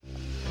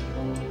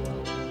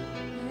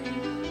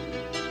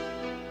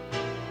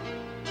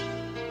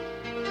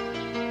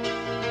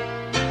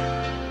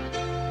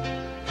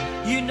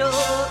You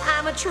know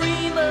I'm a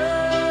dreamer,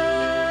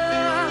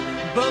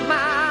 but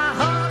my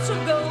heart's of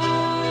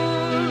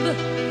gold.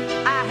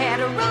 I had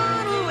to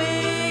run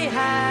away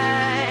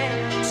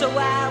high, so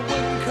I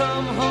wouldn't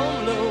come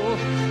home low.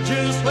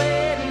 Just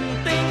when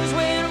things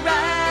went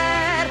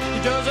right,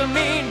 it doesn't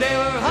mean they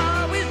were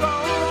always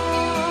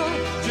wrong.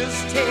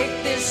 Just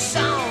take this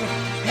song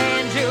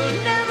and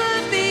you'll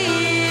never be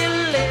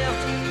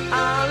left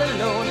all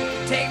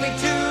alone. Take me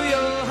to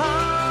your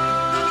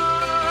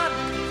heart,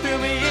 fill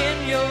me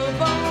in your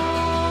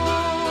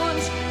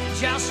bones.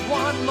 Just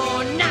one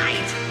more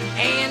night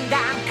and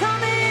I'm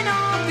coming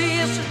on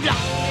this long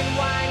and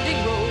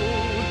winding road.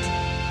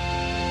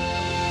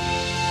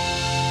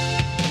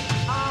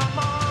 I'm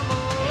on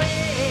my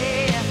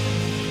way,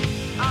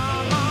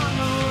 I'm on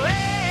my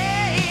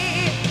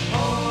way,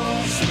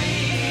 home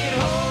sweet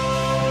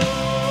home.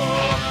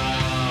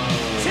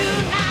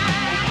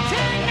 Tonight,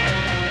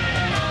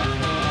 I'm on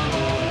my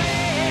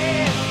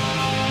way,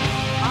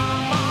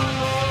 I'm on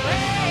my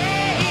way,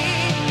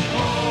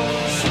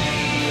 home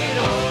sweet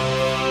home.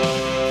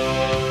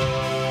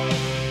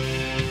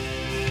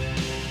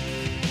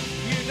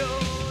 You know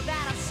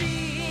that I've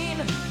seen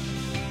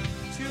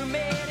too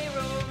many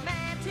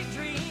romantic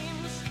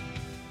dreams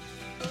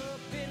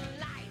up in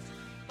lights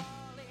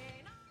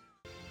falling.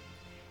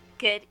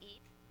 Good evening.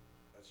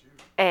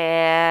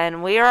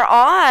 And we are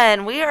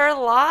on. We are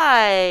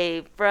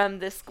live from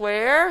the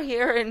square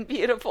here in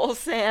beautiful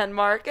San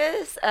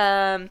Marcos.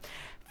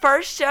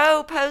 First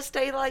show post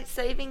daylight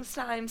savings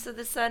time, so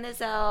the sun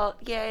is out.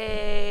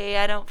 Yay!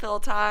 I don't feel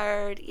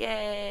tired.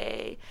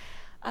 Yay!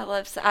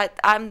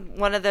 I'm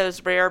one of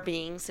those rare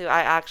beings who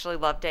I actually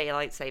love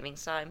daylight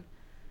savings time.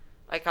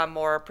 Like, I'm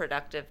more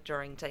productive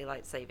during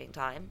daylight saving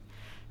time.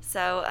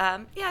 So,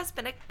 yeah, it's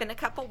been a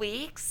couple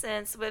weeks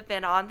since we've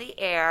been on the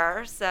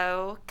air.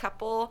 So,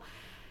 couple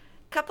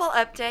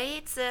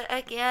updates.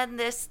 Again,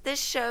 this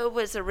show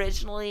was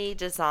originally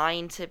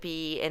designed to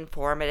be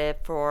informative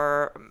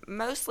for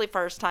mostly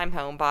first-time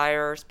home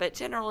buyers, but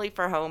generally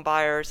for home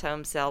buyers,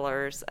 home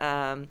sellers.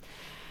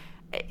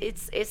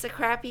 It's a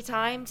crappy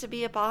time to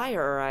be a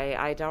buyer.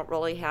 I don't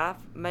really have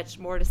much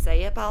more to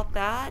say about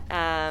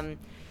that.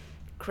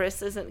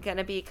 Chris isn't going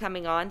to be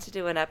coming on to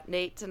do an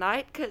update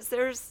tonight because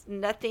there's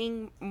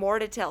nothing more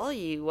to tell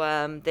you.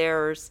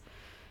 There's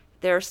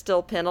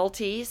still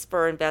penalties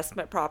for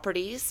investment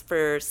properties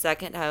for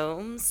second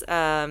homes.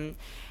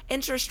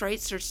 Interest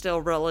rates are still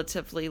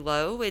relatively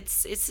low.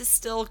 It's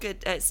still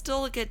good. It's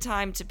still a good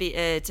time to be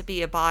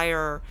a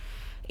buyer,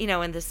 you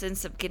know, in the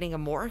sense of getting a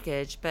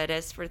mortgage. But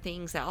as for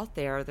things out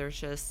there, there's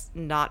just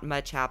not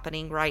much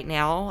happening right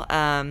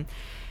now.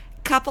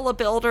 Couple of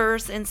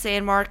builders in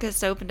San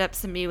Marcos opened up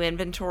some new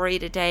inventory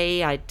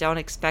today. I don't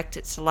expect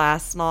it to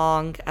last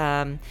long.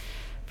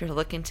 If you're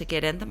looking to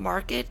get in the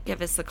market, give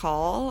us a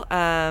call.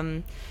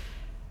 The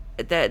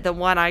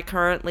one I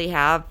currently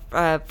have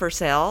for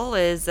sale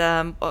is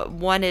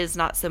one is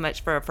not so much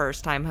for a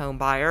first-time home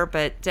buyer,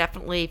 but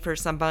definitely for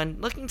someone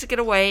looking to get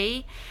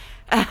away,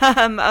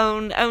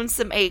 own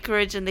some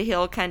acreage in the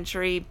hill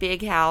country,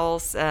 big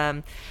house.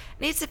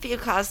 Needs a few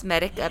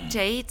cosmetic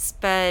updates,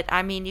 but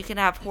I mean, you can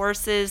have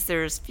horses.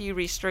 There's few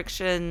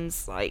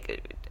restrictions.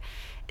 Like,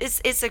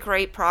 it's a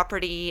great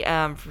property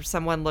for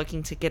someone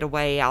looking to get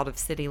away out of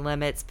city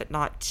limits, but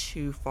not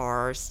too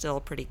far. Still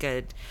a pretty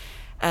good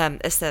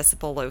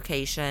accessible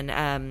location.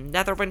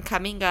 Another one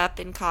coming up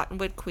in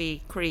Cottonwood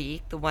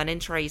Creek. The one in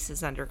Trace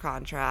is under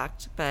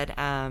contract, but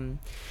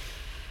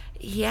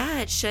yeah,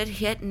 it should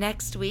hit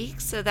next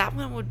week. So that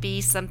one would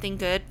be something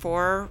good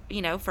for,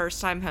 you know,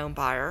 first-time home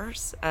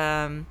buyers.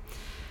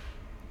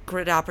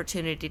 Great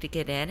opportunity to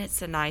get in.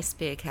 It's a nice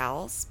big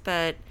house,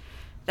 but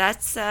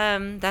that's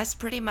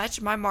pretty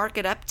much my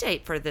market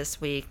update for this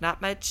week.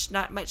 Not much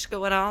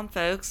going on,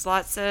 folks.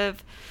 Lots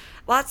of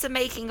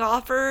making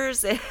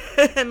offers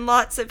and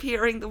lots of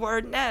hearing the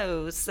word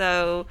no.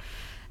 So,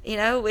 you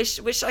know,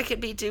 wish I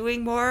could be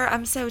doing more.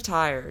 I'm so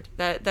tired.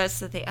 That's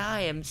the thing.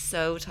 I am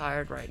so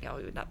tired right now.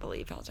 You would not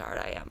believe how tired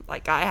I am.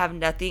 Like, I have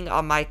nothing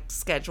on my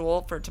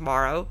schedule for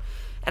tomorrow,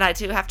 and I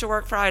do have to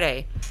work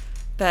Friday.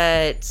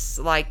 But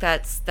like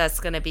that's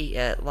going to be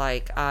it.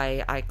 Like,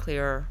 I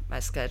clear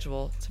my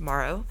schedule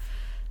tomorrow.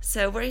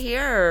 So we're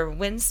here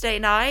Wednesday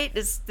night.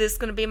 Is this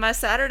going to be my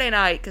Saturday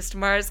night? Because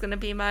tomorrow's going to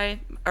be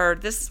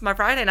this is my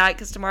Friday night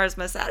because tomorrow's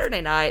my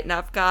Saturday night, and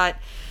I've got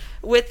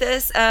with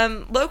this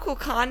local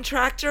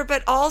contractor,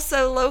 but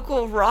also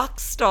local rock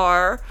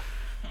star,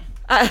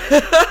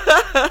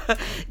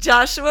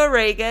 Joshua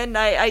Reagan.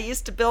 I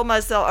used to bill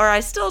myself, or I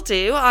still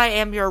do. I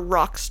am your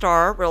rock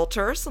star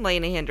realtor,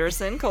 Selena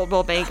Henderson,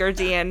 Coldwell Banker,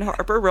 DN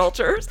Harper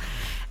Realtors.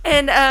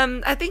 And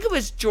I think it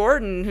was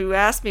Jordan who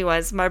asked me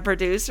once, my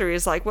producer,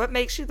 he's like, what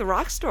makes you the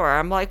rock star?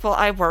 I'm like, well,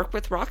 I work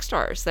with rock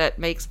stars. That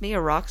makes me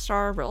a rock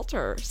star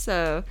realtor.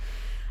 So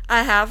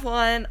I have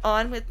one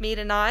on with me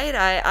tonight.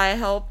 I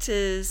helped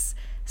his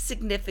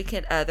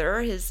significant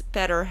other, his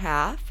better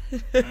half.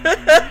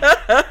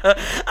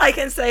 Mm-hmm. I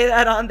can say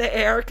that on the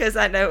air because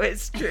I know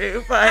it's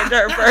true. Find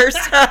our first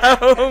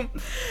home.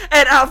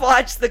 And I've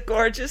watched the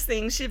gorgeous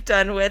things you've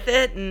done with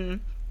it.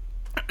 And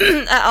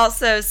I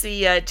also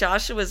see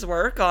Joshua's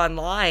work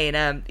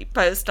online. He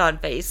posts on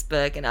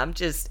Facebook, and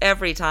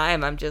every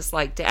time I'm just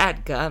like,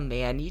 Dad, gum,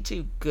 man, you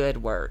do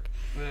good work.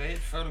 Well, it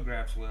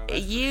photographs well.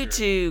 That's You for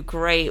sure. do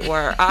great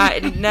work. I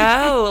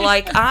no,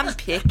 like I'm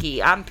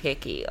picky. I'm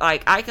picky.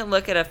 Like I can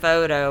look at a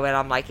photo and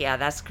I'm like, yeah,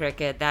 that's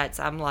cricket.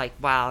 I'm like,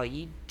 wow,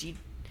 you do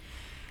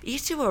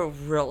a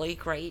really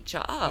great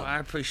job. Oh, I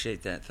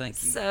appreciate that.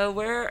 Thank you.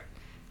 So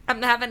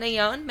I'm having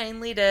you on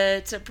mainly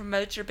to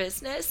promote your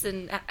business.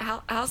 And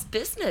how's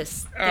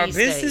business these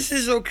Business days?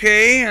 is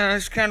okay.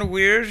 It's kind of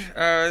weird.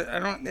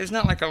 There's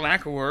not like a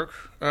lack of work.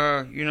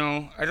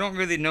 I don't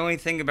really know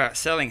anything about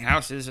selling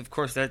houses. Of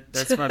course,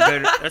 that's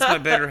my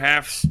better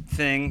half's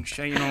thing.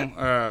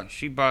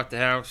 She bought the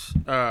house.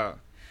 But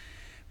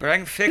I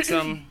can fix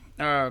them.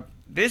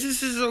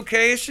 Business is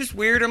okay. It's just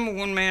weird. I'm a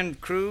one-man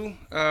crew.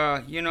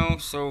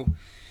 So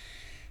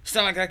it's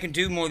not like I can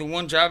do more than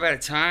one job at a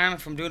time.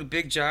 If I'm doing a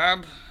big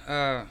job,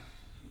 I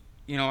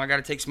got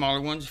to take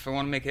smaller ones if I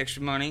want to make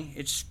extra money.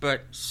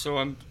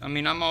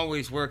 I'm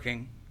always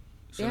working.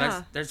 So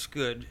Yeah. that's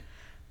good.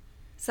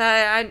 So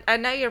I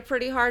know you're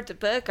pretty hard to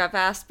book. I've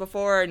asked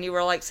before, and you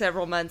were like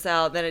several months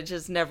out. Then it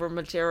just never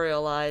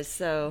materialized.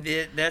 So.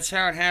 That's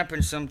how it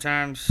happens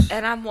sometimes.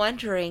 And I'm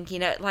wondering,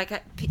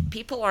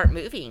 people aren't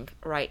moving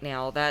right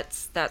now.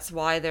 That's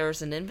why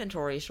there's an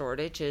inventory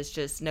shortage. Is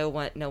just no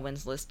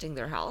one's listing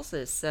their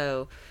houses.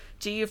 So,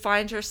 do you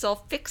find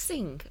yourself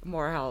fixing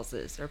more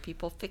houses, or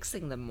people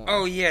fixing them more?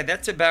 Oh yeah,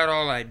 that's about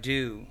all I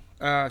do.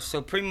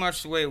 So pretty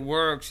much the way it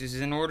works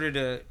is in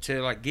order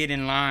to like get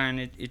in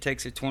line, it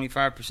takes a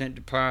 25%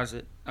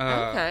 deposit.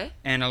 Okay.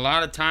 And a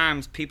lot of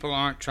times people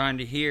aren't trying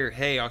to hear,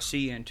 "Hey, I'll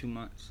see you in 2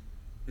 months."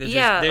 That's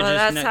how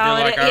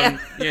it is.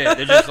 Yeah,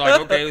 they're just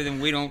like, okay, then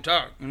we don't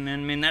talk. And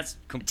then, that's Do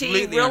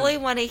completely... you really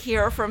want to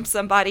hear from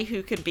somebody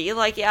who can be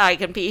like, yeah, I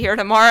can be here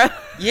tomorrow?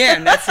 Yeah,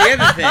 and that's the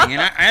other thing.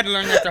 And I had to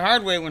learn that the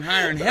hard way when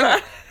hiring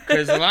help.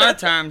 Because a lot of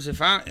times,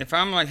 if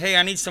I'm like, hey,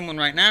 I need someone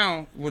right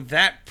now, with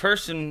that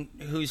person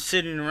who's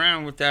sitting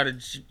around without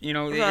it's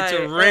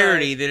a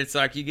rarity that it's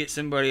like you get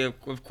somebody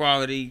of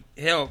quality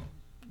help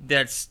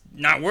that's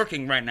not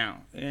working right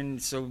now.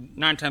 And so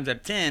 9 times out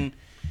of 10...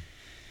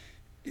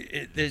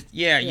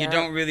 you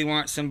don't really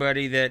want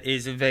somebody that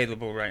is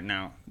available right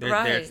now.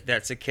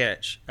 That's a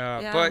catch.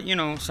 But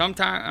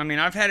sometimes,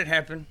 I've had it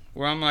happen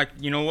where I'm like,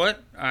 you know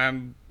what,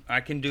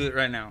 I can do it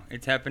right now.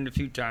 It's happened a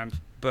few times,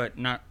 but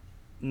not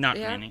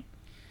many.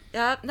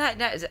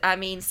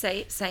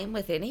 Same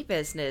with any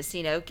business.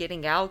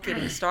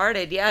 Getting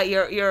started. Yeah,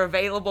 you're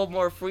available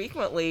more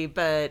frequently,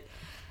 but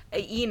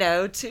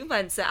 2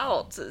 months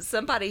out,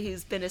 somebody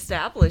who's been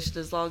established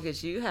as long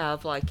as you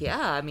have,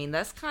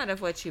 that's kind of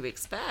what you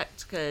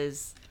expect,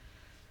 because...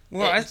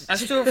 Well, I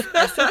still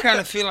kind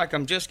of feel like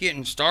I'm just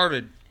getting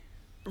started.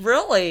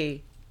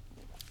 Really?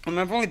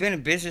 I've only been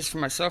in business for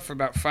myself for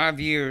about 5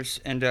 years,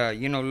 and,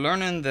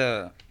 learning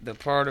the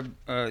part of,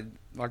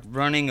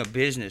 running a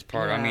business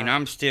part, Yeah.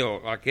 I'm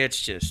still,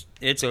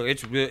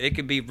 it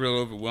could be real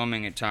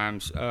overwhelming at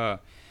times.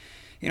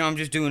 I'm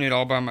just doing it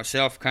all by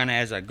myself, kind of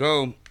as I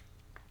go.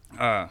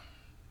 It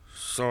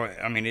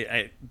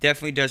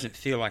definitely doesn't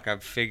feel like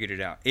I've figured it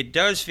out. It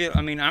does feel,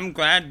 I'm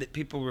glad that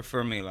people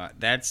refer me a lot.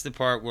 That's the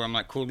part where I'm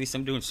like, cool, at least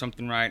I'm doing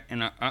something right.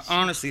 And I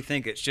honestly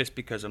think it's just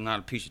because I'm not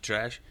a piece of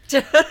trash.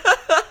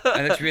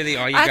 That's really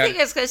all you got. I think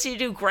it's because you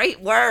do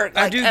great work.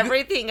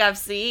 Everything I've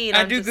seen.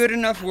 I do good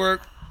enough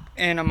work,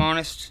 and I'm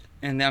honest.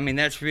 And and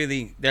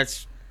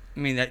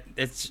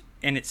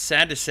it's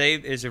sad to say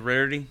is a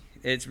rarity.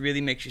 It really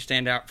makes you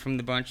stand out from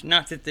the bunch.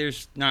 Not that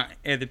there's not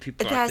other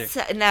people out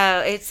there. No,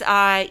 it's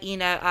I've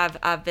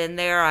been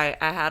there. I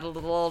had a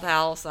little old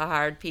house. I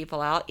hired people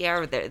out.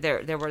 Yeah,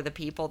 there were the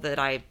people that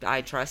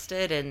I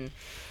trusted, and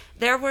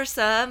there were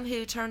some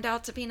who turned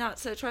out to be not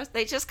so trusted.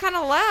 They just kind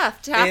of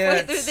left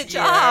halfway through the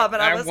job,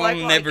 and I was like,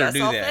 well, I guess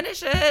I'll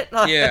finish it.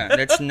 Yeah,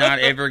 that's not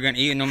ever going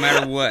to, no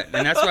matter what.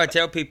 And that's what I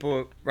tell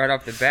people right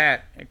off the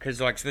bat, because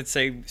let's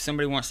say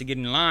somebody wants to get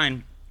in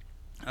line.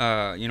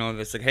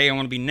 It's like, hey, I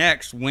want to be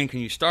next. When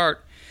can you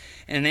start?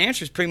 And the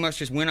answer is pretty much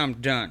just when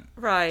I'm done.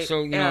 Right.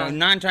 So,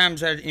 9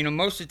 times,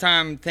 most of the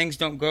time things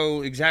don't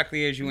go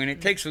exactly as you want. It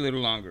takes a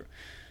little longer.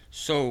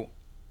 So,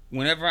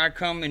 whenever I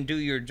come and do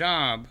your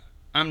job,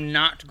 I'm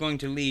not going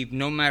to leave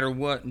no matter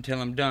what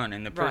until I'm done.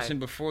 And the person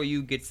before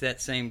you gets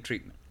that same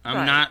treatment.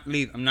 I'm not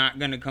leaving. I'm not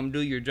going to come do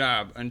your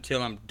job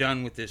until I'm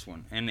done with this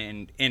one.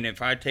 And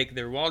if I take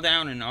their wall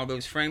down and all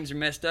those frames are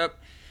messed up,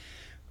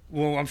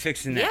 well, I'm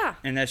fixing that. Yeah.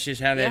 And that's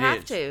just how that is. You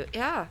have to,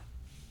 yeah.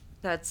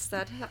 That's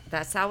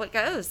how it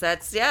goes.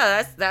 That's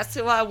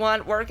who I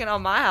want working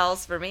on my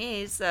house for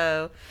me.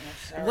 So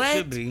that's how it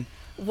should be.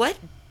 What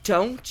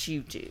don't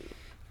you do?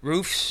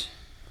 Roofs.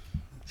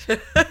 On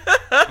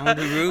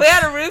the roofs. We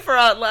had a roofer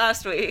on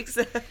last week.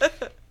 So.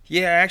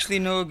 Yeah, I actually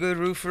know a good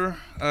roofer.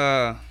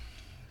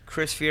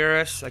 Chris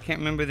Fieras. I can't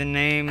remember the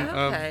name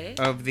of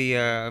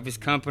his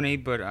company,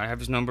 but I have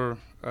his number.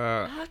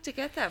 I'll have to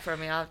get that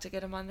from you. I'll have to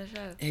get him on the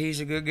show. He's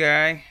a good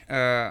guy,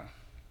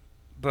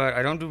 but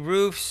I don't do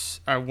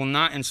roofs. I will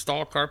not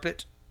install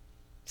carpet.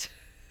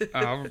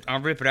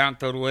 I'll rip it out and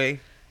throw it away.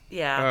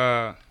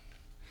 Yeah.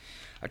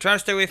 I try to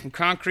stay away from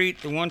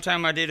concrete. The one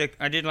time I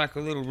did like a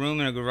little room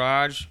in a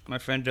garage, my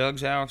friend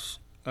Doug's house.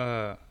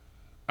 I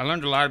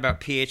learned a lot about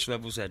pH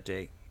levels that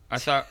day. I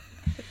thought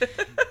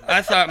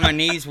my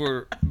knees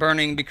were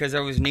burning because I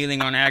was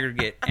kneeling on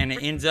aggregate, and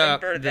it ends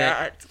up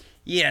that.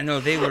 Yeah, no,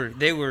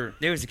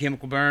 there was a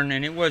chemical burn,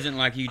 and it wasn't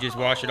like you just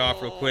wash it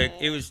off real quick.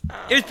 It was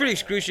pretty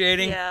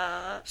excruciating.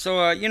 Yeah.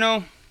 So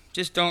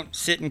just don't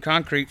sit in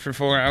concrete for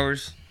 4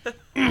 hours.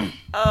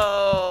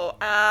 Oh,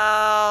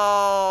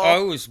 ow.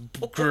 Oh, it was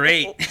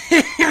great.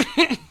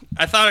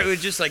 I thought it would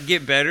just like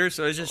get better,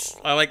 so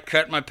I like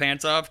cut my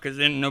pants off because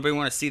then nobody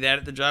want to see that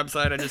at the job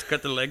site. I just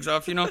cut the legs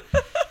off,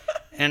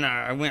 And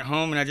I went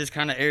home and I just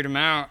kind of aired them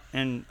out.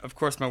 And of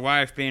course, my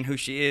wife, being who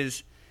she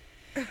is,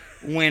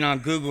 went on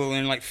Google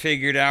and like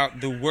figured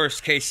out the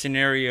worst case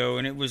scenario,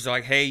 and it was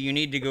like, hey, you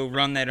need to go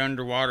run that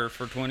underwater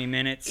for 20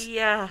 minutes.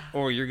 Yeah.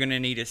 Or you're gonna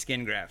need a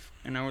skin graft.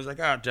 And I was like,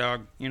 oh,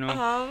 dog,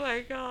 Oh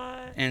my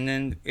God. And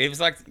then it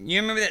was like,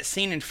 you remember that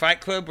scene in Fight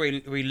Club where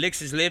he licks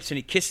his lips and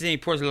he kisses it and he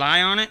pours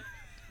lye on it?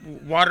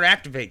 Water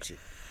activates it.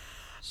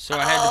 So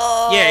I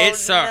had yeah, it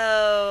sucked.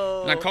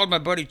 No. And I called my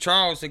buddy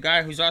Charles, the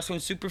guy who's also in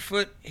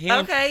Superfoot.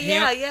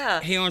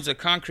 He owns a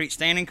concrete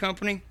standing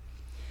company.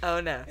 Oh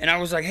no. And I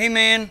was like, hey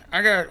man,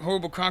 I got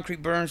horrible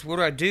concrete burns. What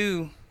do I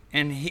do?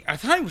 And I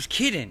thought he was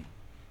kidding.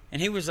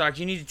 And he was like,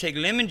 you need to take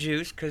lemon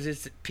juice because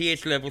it's a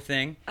pH level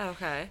thing.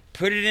 Okay.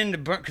 Put it in the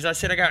burn, because I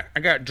said I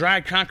got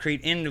dried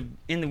concrete in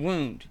the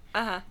wound.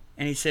 Uh-huh.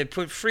 And he said,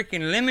 put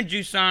freaking lemon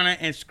juice on it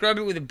and scrub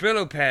it with a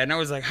Brillo pad. And I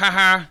was like,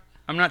 haha,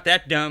 I'm not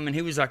that dumb. And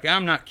he was like,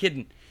 I'm not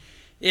kidding.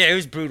 Yeah, it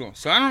was brutal.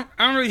 So I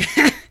don't really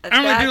I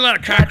don't really do a lot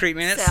of concrete,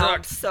 man. That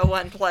sounds sucks. so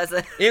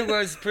unpleasant. It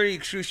was pretty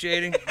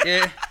excruciating.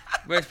 Yeah.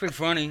 But it's pretty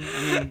funny.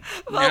 I mean,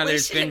 well, now at that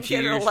least it's been you a few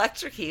didn't get years.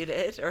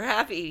 electrocuted, or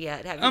have you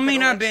yet? Have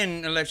you I've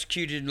been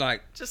electrocuted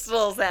like... Just a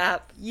little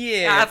zap.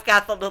 Yeah. I've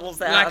got the little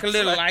zap. Like a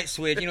little light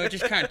switch. It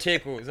just kind of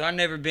tickles. I've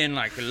never been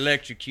like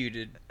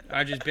electrocuted.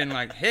 I've just been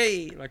like,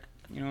 hey, like,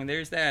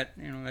 there's that.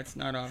 That's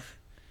not off.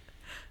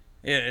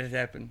 Yeah, it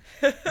happened.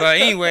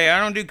 But anyway, I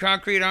don't do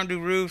concrete. I don't do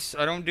roofs.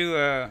 I don't do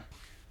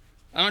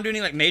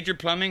any like major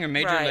plumbing or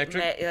major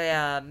electric.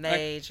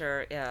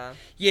 Major.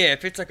 Yeah,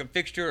 if it's like a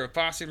fixture or a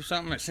faucet or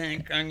something, a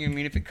sink. I mean,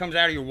 if it comes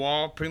out of your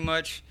wall, pretty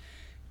much.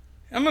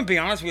 I'm gonna be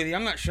honest with you.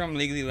 I'm not sure I'm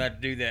legally allowed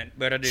to do that,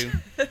 but I do.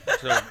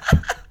 So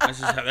that's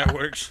just how that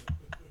works.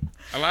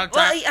 A lot of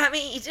times. Well, I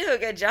mean, you do a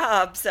good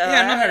job, so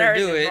yeah, I know how to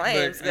do it.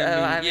 Right?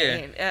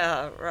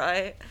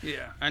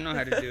 Yeah, I know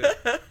how to do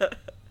it.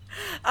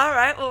 All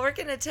right. Well, we're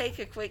gonna take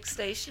a quick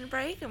station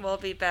break, and we'll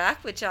be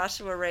back with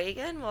Joshua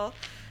Reagan. We'll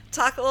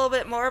talk a little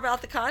bit more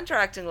about the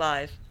contracting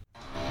life.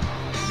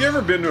 You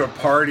ever been to a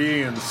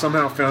party and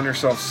somehow found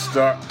yourself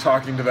stuck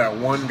talking to that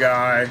one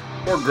guy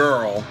or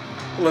girl?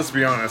 Well, let's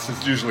be honest,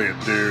 it's usually a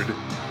dude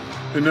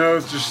who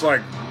knows just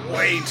like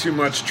way too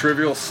much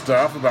trivial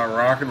stuff about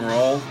rock and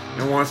roll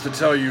and wants to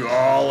tell you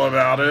all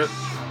about it.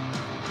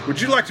 Would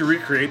you like to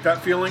recreate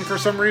that feeling for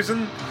some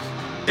reason?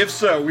 If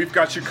so, we've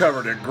got you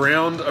covered at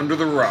Ground Under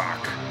the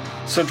Rock,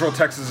 Central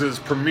Texas's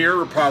premier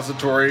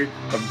repository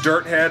of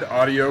dirthead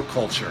audio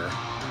culture.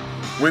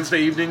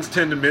 Wednesday evenings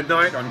 10 to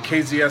midnight on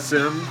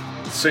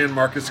KZSM, San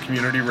Marcos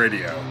Community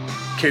Radio,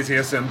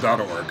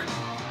 kzsm.org.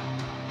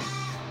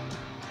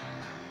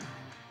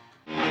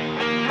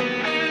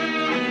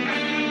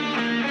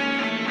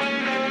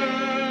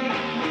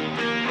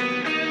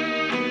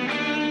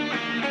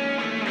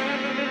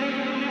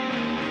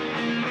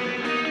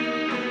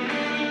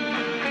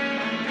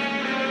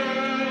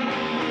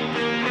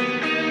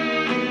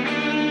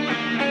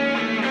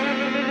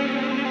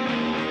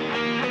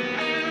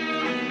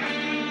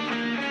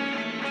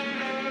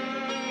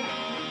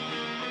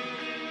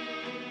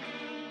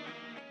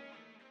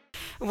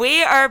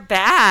 We are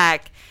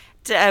back.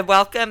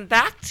 Welcome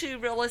back to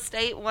Real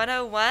Estate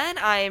 101.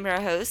 I am your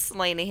host,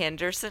 Lainey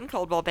Henderson,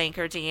 Coldwell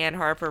Banker Deanne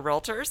Harper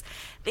Realtors.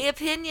 The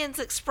opinions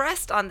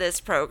expressed on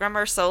this program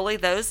are solely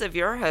those of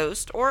your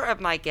host or of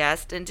my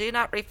guest and do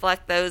not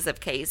reflect those of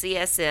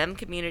KZSM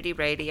Community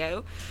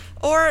Radio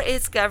or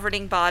its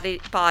governing body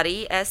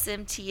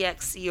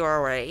SMTX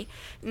CRA,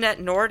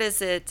 nor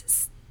does it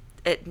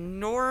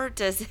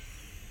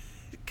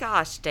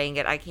gosh dang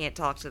it, I can't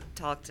talk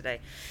today.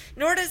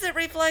 Nor does it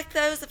reflect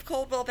those of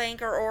Coldwell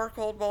Banker or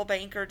Coldwell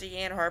Banker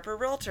Deanne Harper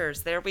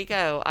Realtors. There we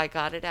go. I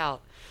got it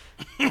out.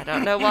 I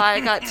don't know why I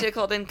got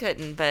tickled and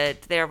couldn't,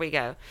 but there we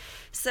go.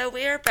 So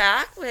we are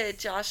back with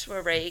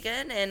Joshua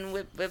Reagan, and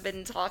we've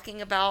been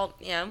talking about,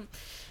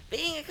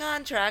 being a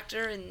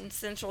contractor in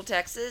Central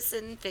Texas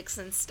and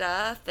fixing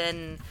stuff.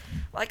 And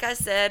like I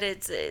said,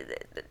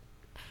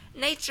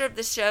 nature of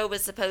the show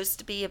was supposed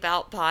to be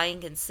about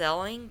buying and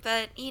selling,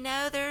 but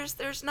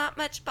there's not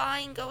much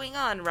buying going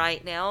on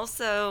right now,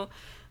 so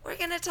we're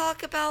going to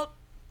talk about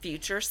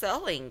future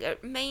selling,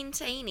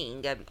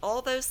 maintaining,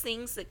 all those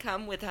things that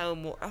come with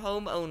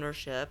home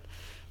ownership,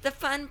 the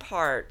fun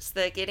parts,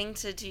 the getting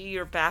to do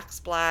your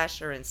backsplash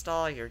or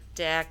install your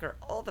deck or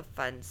all the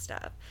fun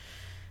stuff.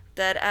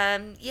 But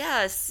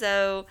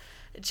so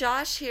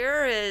Josh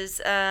here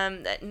is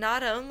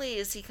not only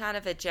is he kind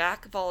of a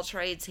jack of all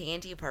trades,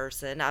 handy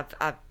person.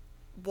 I've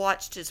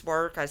watched his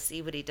work. I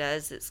see what he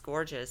does. It's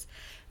gorgeous.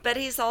 But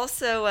he's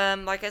also,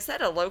 like I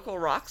said, a local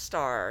rock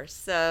star.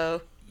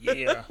 So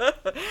Yeah.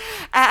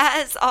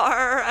 as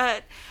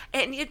are,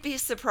 and you'd be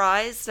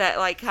surprised at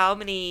like how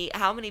many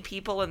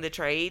people in the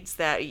trades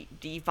that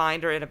you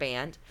find are in a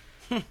band.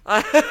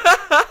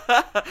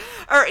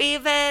 Or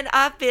even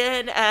I've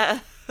been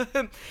at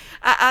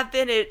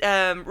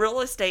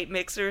real estate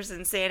mixers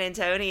in San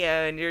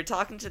Antonio, and you're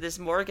talking to this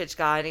mortgage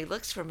guy, and he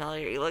looks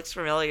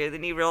familiar.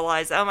 Then you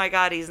realize, oh my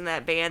God, he's in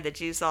that band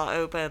that you saw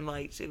open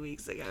like 2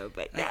 weeks ago.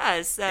 But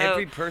yeah, so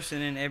Every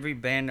person in every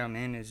band I'm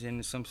in is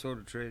in some sort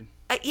of trade.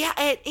 yeah,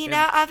 and,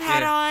 I've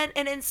had Yeah. on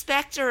an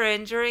inspector,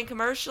 and during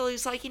commercial,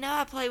 he's like,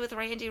 I play with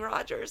Randy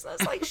Rogers. And I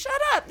was like,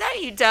 shut up. No,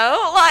 you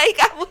don't. Like,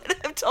 I would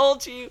have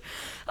told you,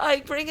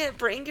 like,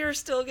 bring your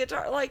steel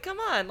guitar. Like, come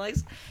on. Like,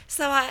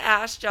 so I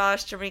asked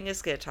Josh to bring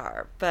his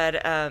guitar, but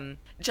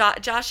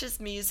Josh's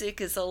music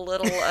is a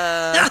little.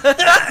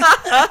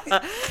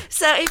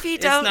 So if you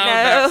don't It's not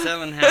know about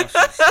selling houses.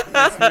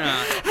 It's not.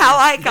 how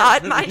I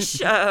got my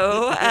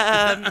show,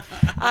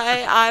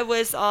 I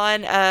was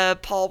on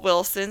Paul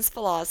Wilson's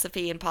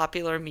Philosophy and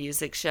Popular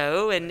Music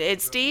show, and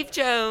Steve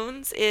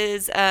Jones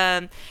is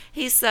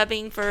he's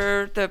subbing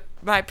for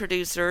my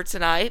producer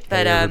tonight,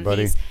 but Hey,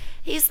 everybody.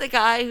 he's the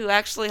guy who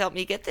actually helped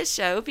me get this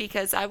show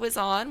because I was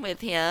on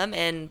with him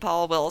and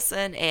Paul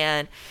Wilson,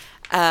 and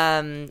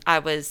I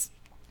was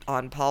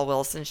on Paul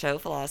Wilson's show,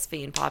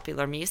 Philosophy and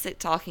Popular Music,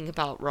 talking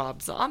about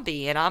Rob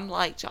Zombie, and I'm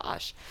like,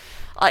 Josh,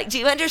 like, do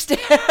you understand?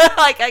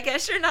 Like, I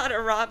guess you're not a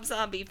Rob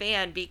Zombie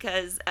fan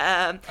because,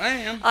 I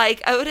am.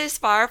 like, Otis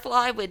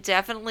Firefly would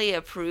definitely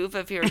approve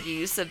of your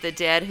use of the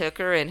dead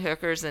hooker and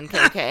hookers and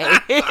cocaine.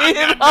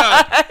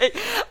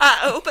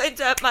 I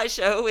opened up my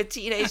show with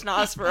Teenage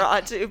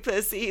Nosferatu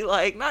Pussy,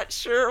 like, not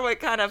sure what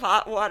kind of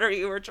hot water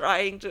you were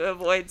trying to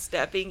avoid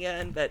stepping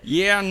in, but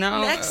Yeah,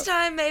 no. next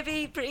time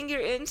maybe bring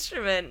your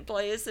instrument,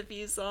 play us a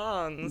few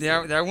songs.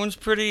 that one's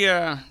pretty.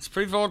 It's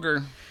pretty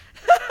vulgar.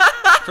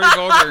 Pretty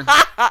vulgar.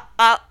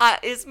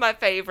 It's my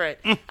favorite.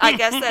 I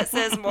guess that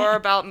says more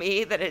about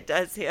me than it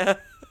does him.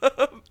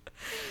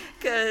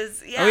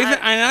 Because, yeah.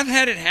 And I've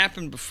had it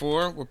happen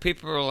before where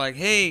people are like,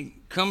 hey,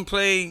 come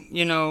play,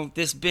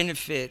 this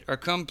benefit, or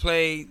come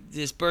play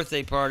this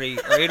birthday party,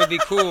 or it'll be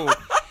cool.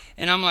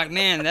 And I'm like,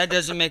 man, that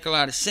doesn't make a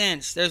lot of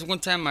sense. There's one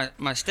time my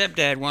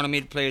stepdad wanted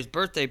me to play his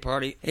birthday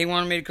party. He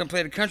wanted me to come play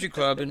at a country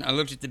club, and I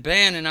looked at the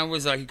band, and I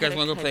was like, you guys At a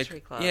want to go play? country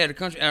club? Yeah, the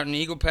country, out in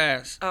Eagle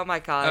Pass. Oh, my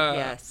God,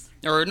 yes.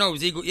 Or no, it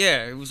was Eagle.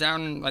 Yeah, it was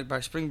out in by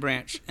Spring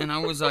Branch, and I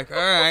was like, all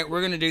right,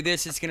 we're gonna do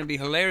this. It's gonna be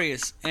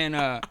hilarious, and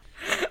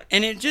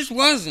it just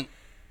wasn't.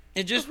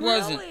 It just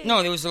wasn't. Really?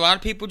 No, there was a lot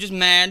of people just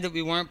mad that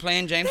we weren't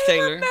playing James They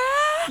Taylor. were mad?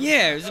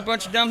 Yeah, it was a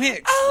bunch of dumb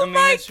hicks. Oh,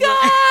 my that's God. what-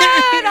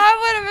 I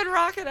would have been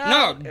rocking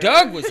out. No,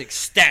 Doug was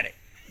ecstatic.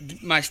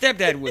 My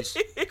stepdad was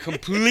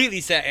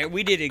completely sad.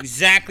 We did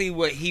exactly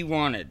what he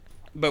wanted,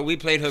 but we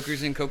played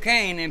hookers and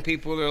cocaine, and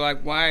people are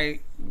like, why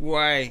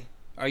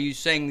are you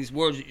saying these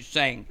words that you're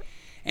saying?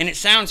 And it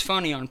sounds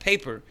funny on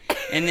paper,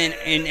 and then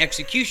in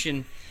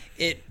execution,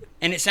 it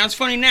sounds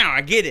funny now. I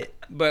get it,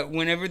 but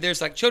whenever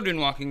there's like children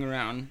walking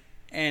around,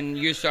 and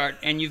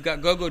you've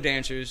got go-go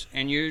dancers,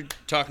 and you're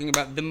talking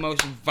about the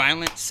most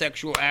violent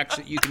sexual acts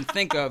that you can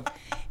think of,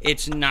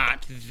 it's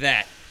not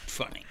that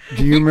funny.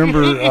 Do you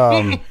remember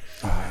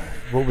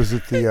what was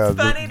it? It's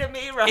funny to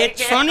me right It's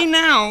now. funny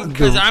now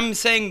because I'm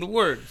saying the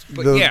words,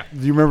 but yeah.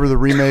 Do you remember the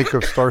remake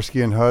of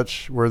Starsky and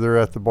Hutch where they're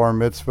at the bar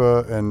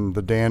mitzvah and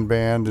the Dan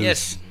band?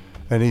 Yes.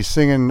 And he's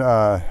singing.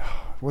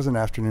 It wasn't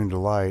Afternoon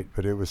Delight,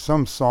 but it was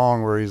some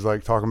song where he's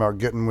like talking about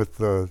getting with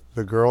the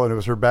girl, and it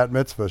was her bat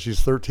mitzvah. She's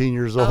 13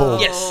 years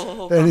old. Yes.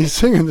 And he's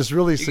singing this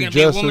really You're gonna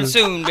be a suggestive. woman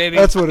soon, baby.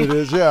 That's what it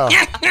is. Yeah.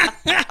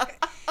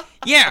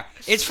 Yeah,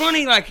 it's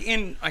funny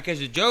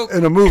as a joke,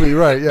 In a movie,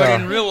 right? but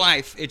in Yeah. real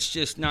life,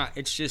 it's not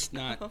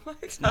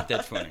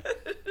that funny.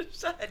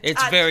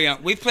 It's I- very.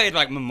 We've played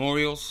like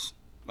memorials.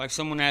 Like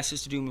someone asked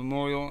us to do a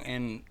memorial,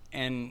 and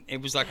it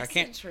was like That's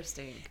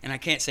I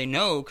can't say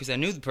no because I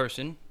knew the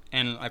person,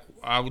 and like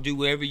I will do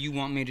whatever you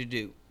want me to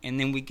do. And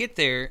then we get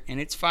there, and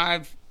it's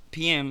 5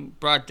 p.m.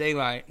 broad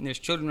daylight, and there's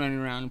children running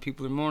around, and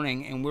people are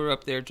mourning, and we're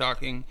up there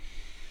talking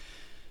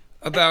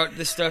about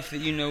the stuff that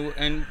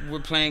and we're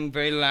playing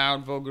very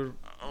loud, vulgar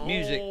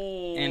music,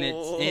 and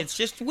it's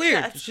just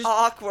weird. That's it's just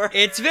awkward.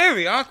 It's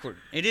very awkward.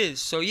 It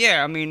is. So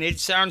yeah, I mean, it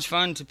sounds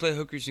fun to play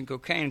hookers and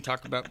cocaine and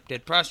talk about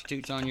dead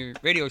prostitutes on your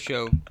radio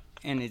show,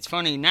 and it's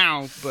funny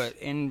now, but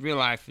in real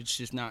life, it's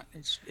just not.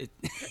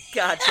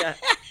 Gotcha.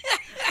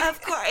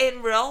 Of course,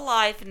 in real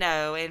life,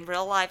 no. In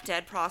real life,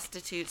 dead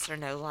prostitutes are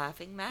no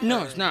laughing matter.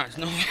 No, it's not.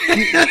 No.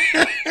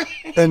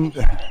 And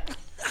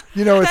it's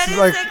But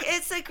like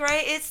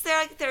it's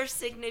like their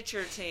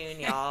signature tune,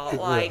 y'all.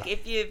 Like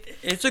if you,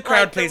 It's a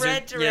crowd like the pleaser.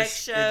 Red Direct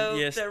Yes, show,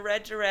 yes. the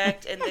Red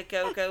Direct and the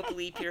Go Go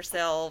Bleep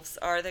Yourselves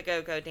are the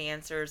Go Go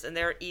dancers, and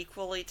they're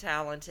equally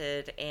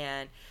talented.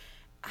 And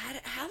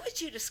How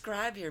would you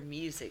describe your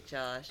music,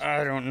 Josh?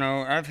 I don't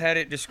know. I've had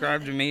it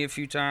described to me a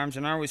few times,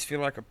 and I always feel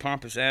like a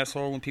pompous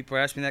asshole when people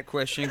ask me that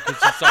question, because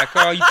it's like,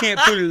 oh, you can't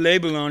put a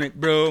label on it,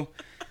 bro.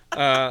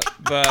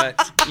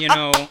 But, you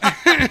know.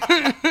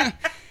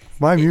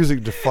 My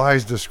music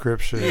defies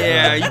description.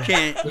 Yeah,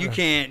 you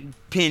can't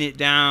pin it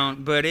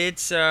down. But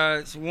it's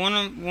one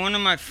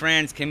of my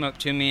friends came up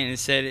to me and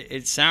said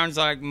it sounds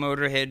like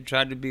Motorhead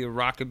tried to be a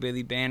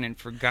rockabilly band and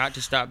forgot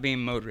to stop being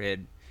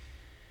Motorhead.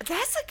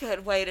 That's a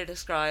good way to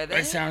describe it.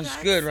 That sounds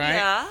good, right?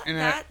 Yeah, And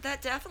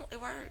that definitely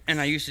works.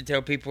 And I used to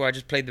tell people I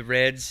just played the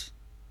Reds.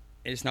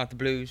 It's not the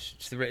blues.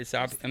 It's the Reds.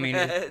 I mean,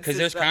 because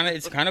it's kind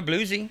of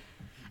bluesy.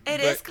 It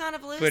is kind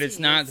of bluesy, but it's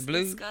not the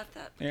blues. It's got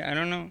that. Yeah, I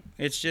don't know.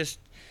 It's just,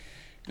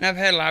 and I've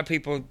had a lot of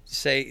people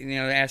say,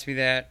 ask me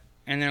that,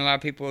 and then a lot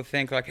of people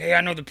think like, hey,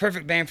 I know the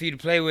perfect band for you to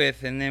play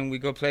with, and then we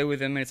go play with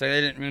them, and it's like,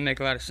 that didn't really make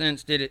a lot of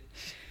sense, did it?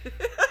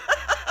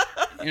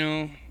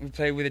 We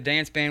played with a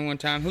dance band one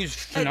time who's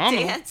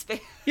phenomenal. A dance band?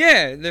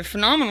 Yeah, they're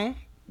phenomenal,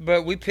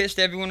 but we pissed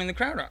everyone in the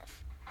crowd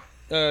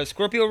off.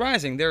 Scorpio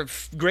Rising, they're a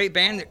great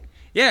band.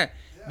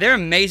 They're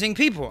amazing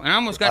people, and I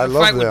almost got in a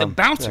fight with the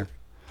bouncer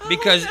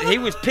because he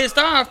was pissed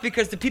off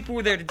because the people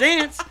were there to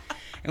dance,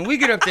 and we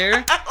get up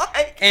there,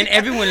 and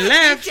everyone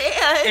left,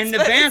 and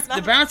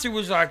the bouncer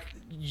was like,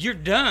 "You're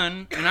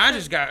done," and I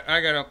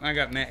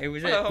got mad. It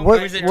was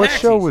it. What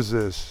show was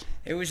this?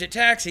 It was at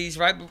Taxis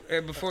right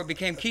before it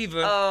became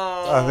Kiva.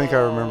 Oh. I think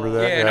I remember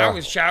that. Yeah, and I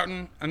was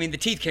shouting. I mean, the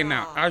teeth came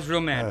out. I was real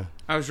mad.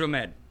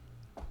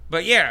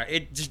 But yeah,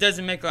 it just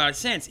doesn't make a lot of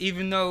sense.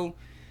 Even though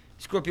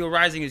Scorpio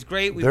Rising is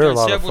great, we've done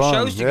several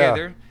shows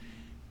together.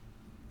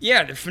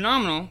 Yeah, they're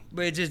phenomenal,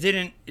 but it just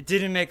didn't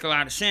make a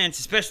lot of sense,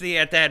 especially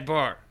at that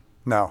bar.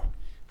 No.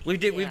 We've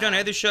done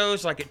other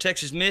shows like at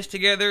Texas Mist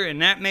together,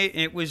 and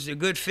it was a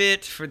good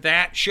fit for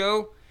that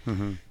show.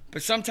 Mm-hmm.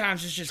 But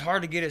sometimes it's just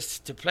hard to get us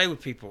to play with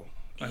people.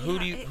 Like,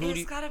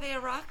 it's got to be a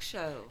rock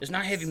show. It's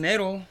not heavy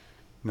metal.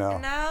 No.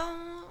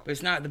 But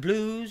it's not the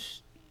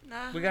blues.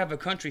 No. We got a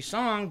country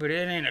song, but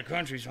it ain't a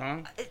country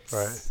song.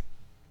 Right.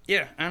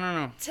 Yeah, I don't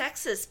know.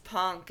 Texas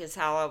punk is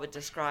how I would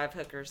describe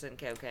hookers and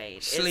cocaine.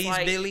 Sleaze it's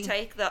like Billy?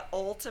 Take the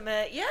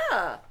ultimate,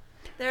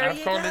 There I've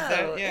you called go.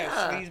 it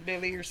that, Sleaze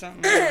Billy or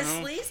something.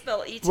 Sleaze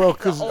Billy. You take Well, the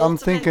 'cause ultimate I'm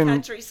thinking,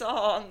 country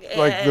song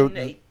like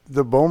and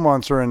the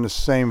Beaumonts are in the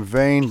same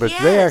vein, but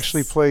they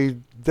actually play.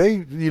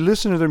 You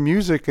listen to their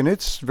music, and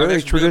it's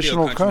very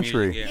traditional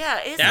country. Music,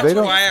 it's that's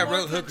don't- why I more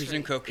wrote Hookers country.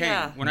 and Cocaine.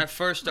 Yeah. When I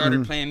first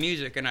started playing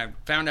music and I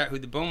found out who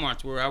the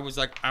Beaumonts were, I was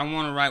like, I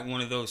want to write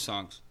one of those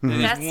songs. And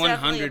That's that's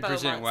definitely a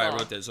 100% Beaumont why I song.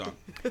 wrote that song.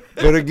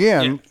 But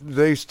again,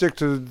 they stick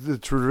to the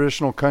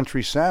traditional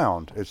country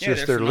sound. It's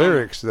just they're their phenomenal.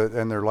 lyrics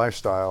and their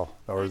lifestyle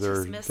or I their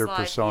just miss live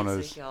personas.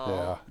 music,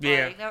 y'all.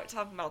 Yeah. Like, we're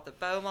talking about the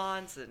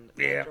Beaumonts and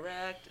Yeah. Red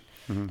Direct.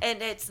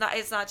 And it's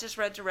not just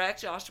Red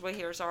Direct. Joshua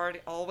here's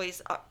always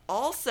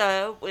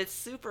also with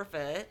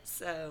Superfit.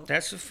 So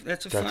That's a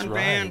fun right.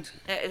 band.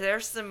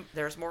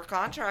 there's more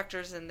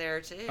contractors in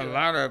there too. A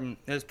lot of them.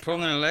 There's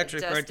Pullman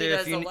Electric Dusty right there.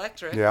 does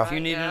electric. Yeah. If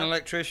you need an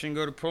electrician,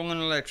 go to Pullman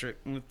Electric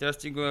with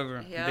Dusty Glover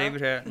and Yeah.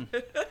 David Hatton.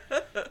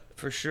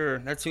 For sure.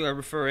 That's who I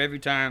refer every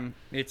time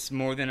it's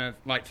more than a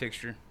light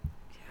fixture.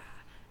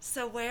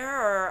 So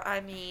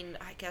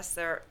I guess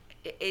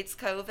it's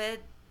COVID.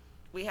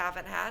 We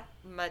haven't had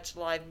much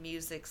live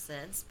music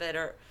since,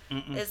 but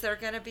is there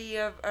going to be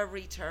a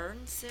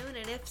return soon?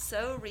 And if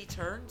so,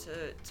 return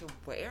to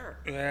where?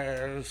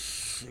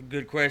 That's a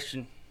good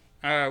question.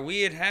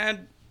 We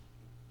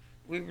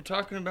were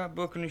talking about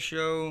booking a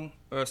show,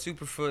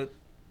 Superfoot,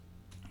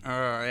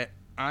 at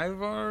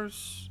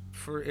Ivar's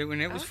when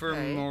it was for a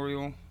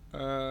memorial.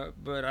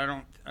 But I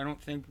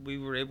don't think we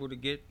were able to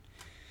get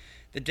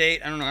the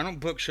date. I don't know. I don't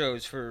book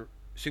shows for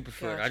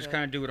Superfoot. I just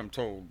kind of do what I'm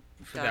told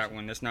for that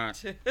one. That's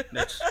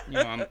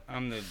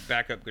I'm the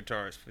backup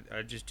guitarist.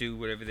 I just do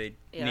whatever they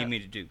need me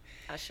to do.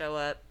 I show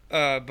up.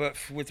 But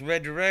with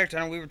Red Direct,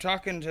 we were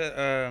talking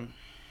to.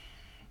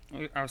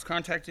 I was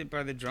contacted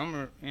by the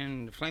drummer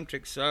in the Flame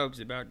Trick Subs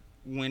about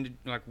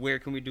where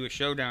can we do a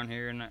show down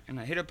here, and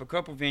I hit up a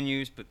couple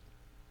venues, but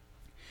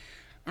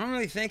I don't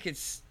really think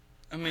it's.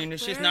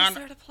 It's just not.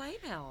 Where is there to play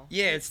now?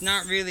 Yeah, it's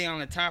not really on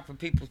the top of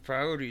people's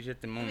priorities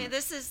at the moment.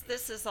 this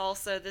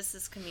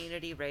is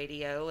community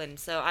radio, and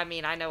so I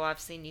know I've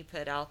seen you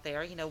put out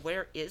there.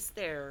 Where is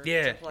there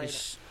to play now?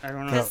 I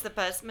don't know. Because the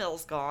Bus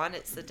Mill's gone.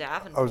 It's the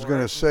Davenport. I was going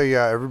to say,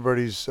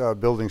 everybody's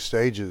building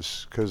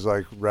stages because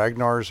like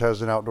Ragnar's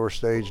has an outdoor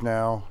stage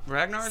now.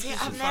 Ragnar's See, is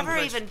a I've fun never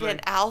place to even play.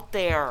 been out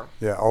there.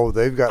 Yeah. Oh,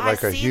 they've got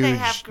like I a see they huge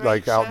have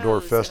great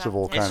outdoor shows, and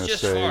festival I'm- kind of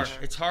It's just stage. hard.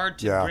 It's hard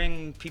to Yeah.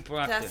 bring people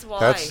out That's there. why.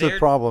 That's the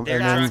problem.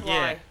 They're And then, That's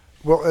why.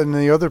 well, and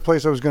the other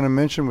place I was going to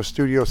mention was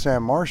Studio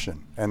Sam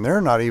Martian, and they're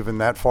not even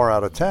that far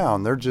out of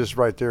town. They're just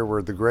right there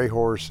where the Gray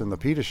Horse and the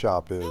Pita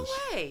Shop is. No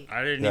way.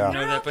 I didn't Yeah. even know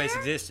They're that out place there?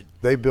 existed.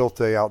 They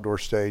built a outdoor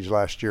stage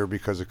last year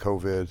because of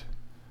COVID.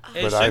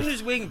 As But soon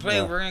as we can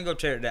play, we're gonna go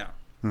tear it down.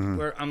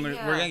 We're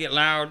gonna get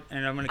loud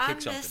and I'm gonna I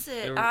kick something. miss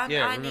it. We're I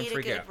gonna need a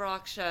freak good out.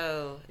 rock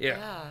show.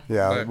 Yeah.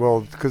 Yeah, But-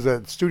 well, because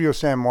at Studio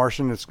San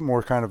Martian, it's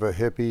more kind of a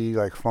hippie,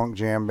 like funk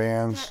jam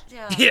bands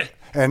Yeah. Yeah.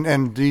 and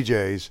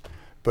DJs.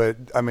 But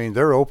I mean,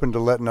 they're open to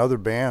letting other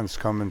bands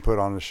come and put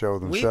on the show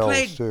We themselves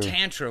played too.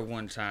 Tantra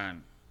one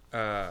time.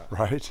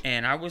 Right?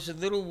 And I was a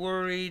little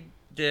worried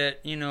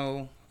that Too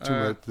much,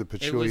 the it was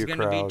Pachulia going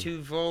to be crowd.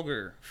 too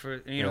vulgar for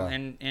know, Yeah.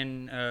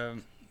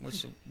 and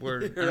what's the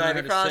word? I don't know Right how to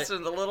across say-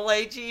 from the little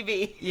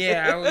AGB.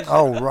 Yeah, I was.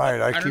 Oh,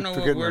 right. I I keep don't know what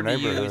forgetting their word to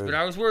use, neighborhood. but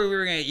I was worried we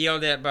were going to get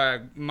yelled at by a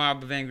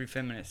mob of angry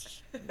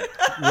feminists,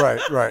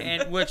 Right.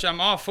 and which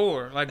I'm all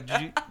for. Like,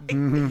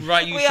 Mm-hmm.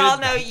 right? You We should, all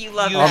know you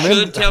love You that. I'm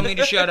should in- tell me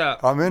to shut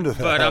up. I'm into that.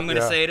 But I'm going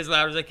to yeah. say it as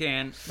loud as I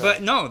can.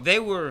 But no, they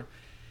were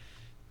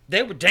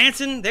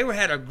dancing. They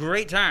had a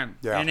great time,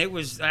 Yeah. and it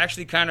was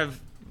actually kind of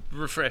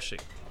refreshing.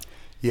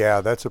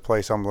 Yeah, that's a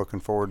place I'm looking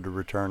forward to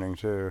returning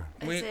to.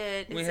 We Is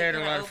it had a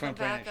gonna lot of open fun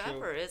playing back that up, show.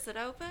 or is it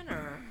open,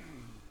 or?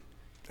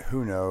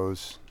 Who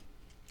knows?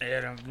 I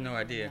have no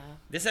idea. know.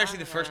 This is actually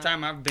the first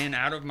time I've been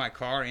out of my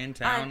car in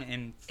town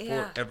in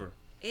yeah. forever.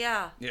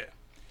 Yeah. Yeah.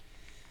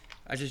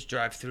 I just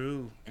drive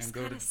through and It's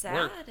go kind of to sad,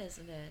 work.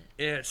 isn't it?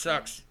 Yeah, it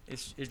sucks.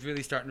 It's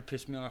really starting to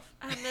piss me off.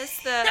 I miss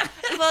the.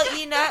 Well,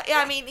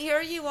 I mean,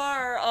 here you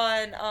are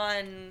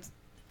on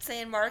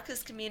San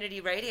Marcos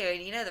Community Radio,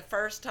 and the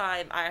first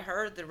time I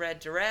heard the Red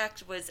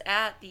Direct was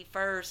at the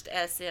first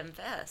SM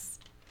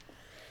Fest,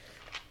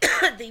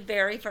 the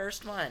very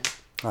first one,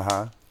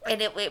 Uh-huh.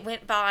 and it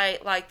went by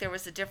like there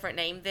was a different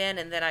name then,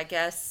 and then I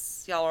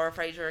guess y'all are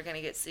afraid you were going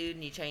to get sued,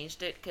 and you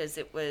changed it because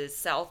it was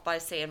South by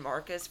San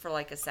Marcos for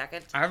like a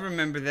second. I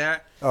remember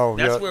that. Oh,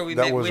 That's yeah, where we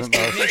that met wasn't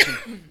Whiskey us.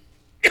 Ignition.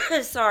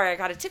 Sorry, I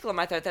got a tickle in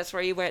my throat. That's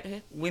where you went. Huh?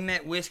 We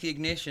met Whiskey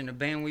Ignition, a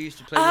band we used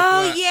to play with.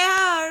 Oh a lot. yeah,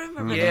 I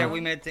remember. Yeah, that.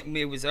 we met.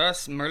 It was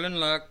us, Merlin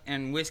Luck,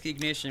 and Whiskey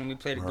Ignition. We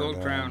played at Gold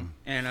Merlin. Crown,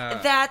 and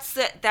That's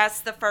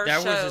the first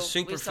that show was a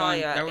super we saw fun.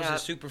 you at, That was yeah. a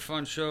super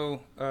fun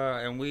show,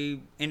 and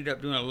we ended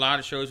up doing a lot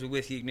of shows with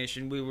Whiskey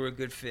Ignition. We were a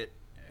good fit,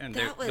 and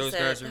That was those it,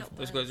 guys that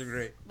those guys are was-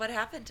 great. What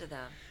happened to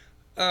them?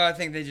 I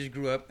think they just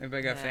grew up.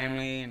 Everybody got Yeah.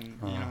 family,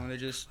 and they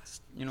just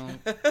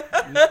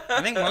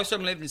I think most of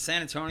them lived in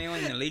San Antonio,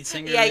 and the lead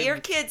singer. Yeah, lived- your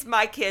kids,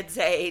 my kids'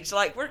 age.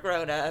 Like we're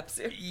grown ups.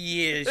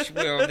 Yes,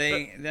 well,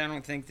 they. I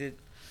don't think that.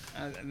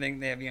 I think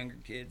they have younger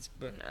kids,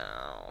 but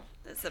No,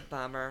 that's a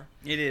bummer.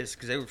 it is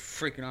because they were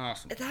freaking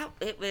awesome.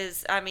 It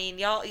was. I mean,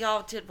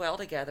 y'all did well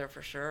together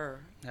for sure.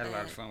 Had a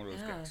lot of But, fun with those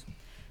yeah. guys.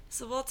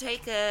 So we'll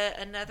take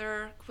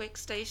another quick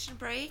station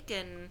break,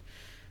 and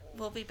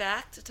we'll be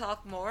back to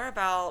talk more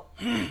about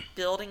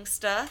building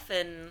stuff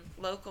and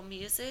local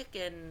music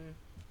and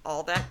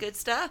all that good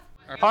stuff.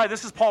 Hi,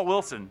 this is Paul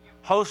Wilson,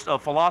 host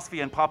of Philosophy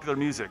and Popular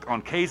Music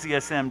on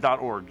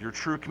KZSM.org, your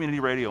true community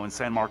radio in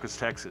San Marcos,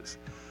 Texas.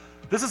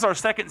 This is our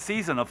second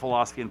season of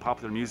Philosophy and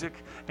Popular Music,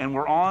 and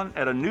we're on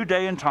at a new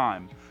day and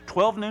time,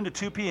 12 noon to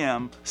 2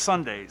 p.m.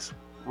 Sundays,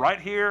 right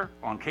here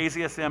on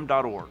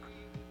KZSM.org.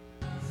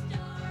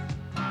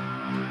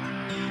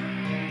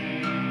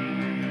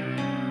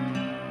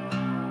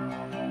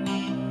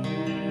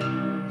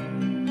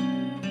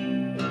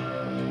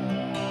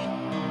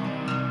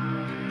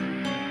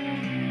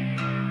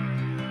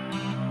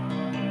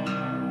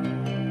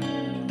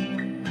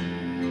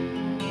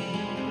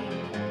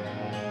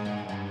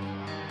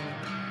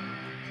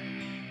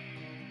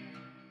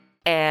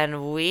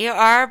 And we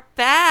are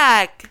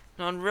back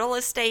on Real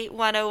Estate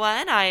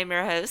 101. I am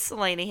your host,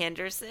 Elena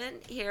Henderson,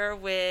 here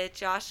with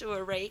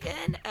Joshua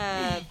Reagan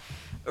of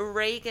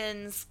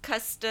Reagan's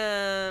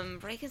Custom.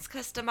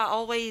 I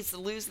always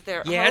lose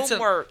their Yeah,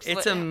 homeworks.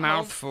 it's a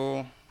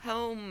mouthful.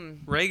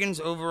 Home. Reagan's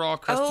overall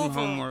custom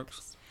Overall.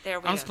 homeworks. There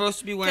we I'm go. supposed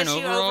to be wearing 'Cause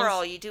you overalls.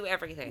 overall, you do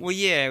everything. Well,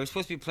 yeah, it was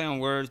supposed to be play on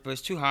words, but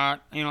it's too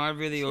hot. I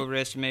really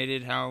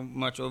overestimated how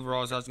much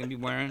overalls I was gonna be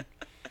wearing.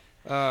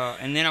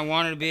 And then I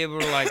wanted to be able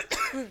to like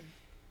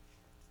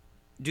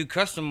do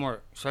custom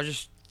work, so it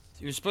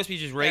was supposed to be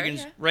just There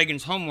you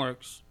Reagan's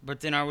homeworks.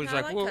 But then I was No, I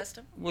like, like well,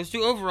 custom. let's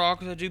do overall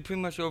because I do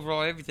pretty much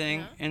overall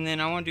everything, and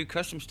then I want to do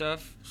custom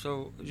stuff.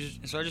 So I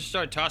just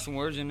started tossing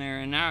words in there,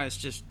 and now you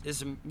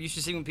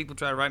should see when people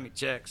try to write me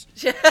checks.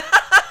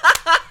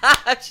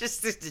 It's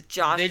just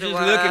Joshua. They just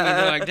look at me,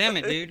 they're like, "Damn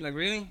it, dude! Like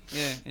really?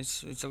 Yeah,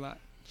 it's a lot."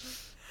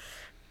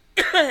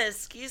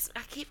 Excuse me.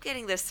 I keep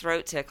getting this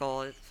throat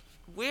tickle. It's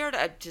weird.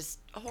 Just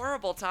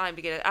horrible time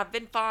to get it. I've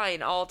been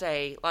fine all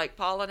day. Like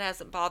pollen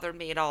hasn't bothered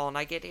me at all, and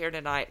I get here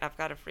tonight and I've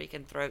got a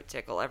freaking throat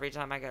tickle every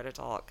time I go to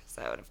talk.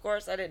 So, and of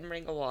course, I didn't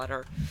bring a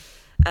water.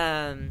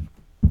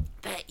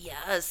 But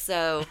yeah,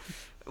 so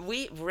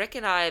Rick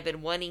and I have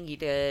been wanting you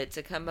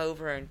to come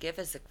over and give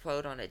us a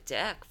quote on a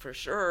deck for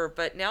sure.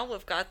 But now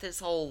we've got this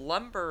whole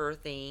lumber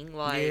thing.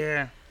 Like,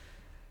 Yeah.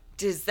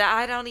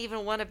 I don't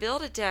even want to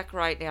build a deck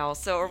right now.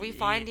 So are we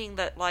finding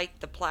that like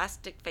the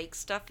plastic fake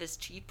stuff is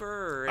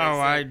cheaper? Or is Oh,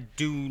 I it-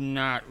 do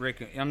not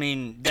recommend. I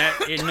mean,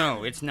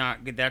 no, it's not.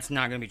 That's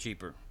not going to be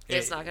cheaper.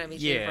 It's not going to be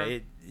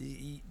cheaper.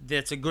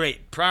 That's a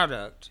great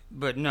product,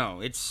 but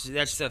no,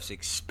 that stuff's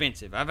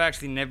expensive. I've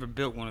actually never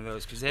built one of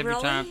those because every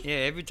time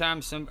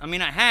I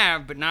mean, I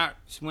have, but not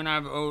when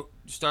I've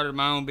started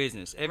my own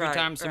business. Every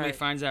time somebody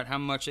finds out how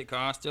much it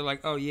costs, they're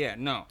like, "Oh yeah,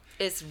 no."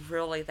 It's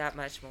really that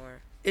much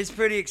more. It's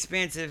pretty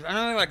expensive. I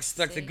know, like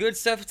the good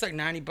stuff. It's like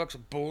 $90 a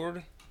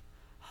board.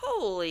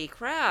 Holy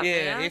crap!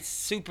 Yeah, man. it's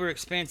super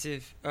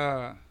expensive.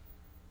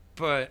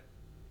 But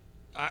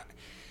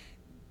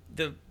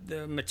the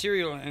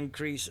material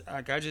increase,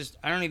 like I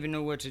don't even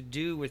know what to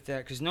do with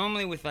that, because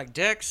normally with like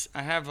decks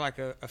I have like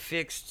a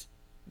fixed,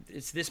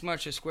 it's this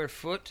much a square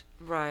foot,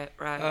 right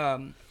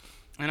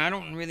and I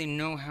don't really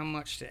know how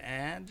much to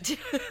add.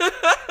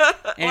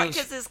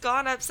 Because it's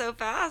gone up so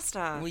fast,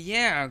 huh? Well,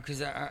 yeah,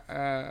 because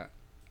I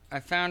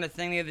found a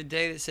thing the other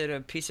day that said a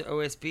piece of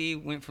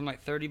OSB went from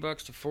like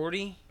 $30 to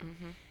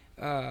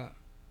 $40.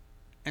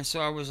 And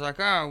so I was like,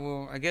 oh,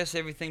 well, I guess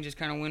everything just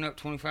kind of went up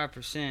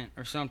 25%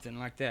 or something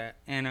like that.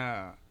 And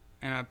I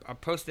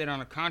posted it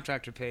on a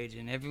contractor page,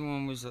 and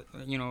everyone was,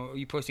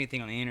 you post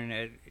anything on the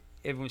internet,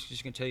 everyone's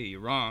just going to tell you you're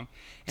wrong.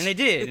 And they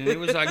did. And it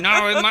was like,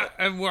 no,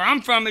 where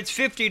I'm from, it's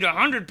 50 to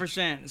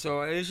 100%.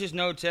 So it's just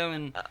no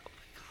telling.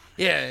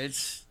 Yeah,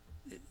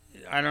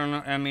 I don't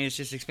know. I mean, it's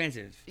just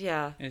expensive.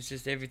 Yeah. It's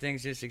just,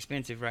 everything's just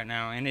expensive right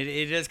now. And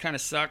it does kind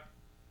of suck.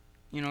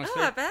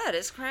 I bet.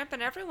 It's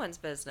cramping everyone's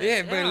business. Yeah,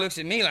 everybody looks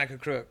at me like a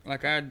crook,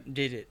 like I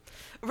did it.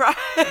 Right.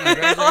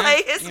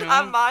 Like, it's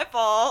not my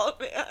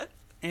fault, man.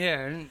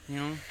 Yeah,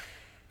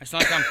 it's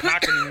not like I'm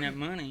pocketing that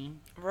money.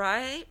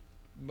 Right.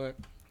 But.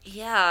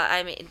 Yeah,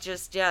 I mean,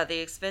 the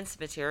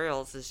expensive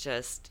materials is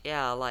just,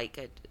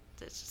 it's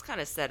just kind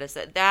of set us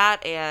at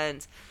that.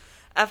 And,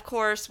 of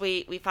course,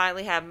 we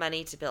finally have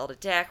money to build a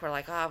deck. We're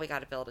like, we got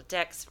to build a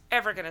deck. If we're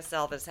ever going to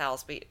sell this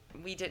house.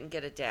 We didn't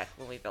get a deck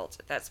when we built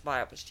it. That's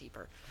why it was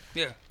cheaper.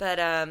 Yeah. But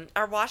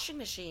our washing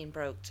machine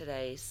broke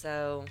today,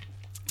 so.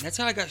 That's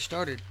how I got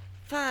started.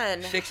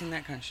 Fun. Fixing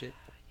that kind of shit.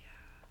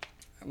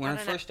 When I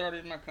first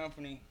started my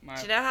company,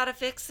 do you know how to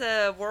fix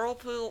a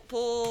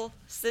Whirlpool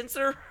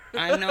sensor?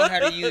 I know how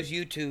to use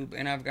YouTube,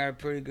 and I've got a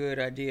pretty good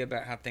idea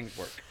about how things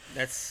work.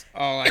 That's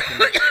all I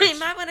can. You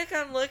might want to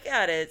come look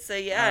at it. So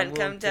and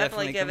come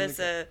definitely give us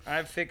a.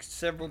 I've fixed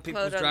several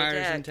people's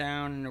dryers in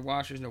town, and their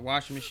washers, and their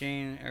washing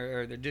machine,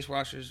 or their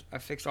dishwashers. I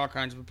fixed all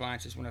kinds of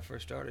appliances when I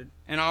first started,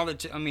 and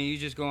you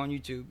just go on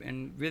YouTube,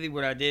 and really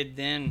what I did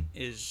then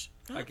is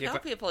tell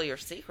people your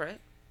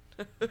secret.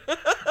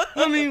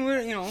 I mean,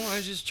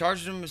 I just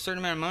charged them a certain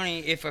amount of money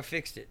if I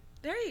fixed it.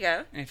 There you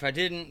go. And if I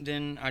didn't,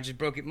 then I just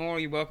broke it more.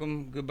 You're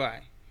welcome.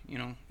 Goodbye.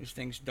 These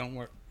things don't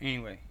work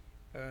anyway.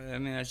 I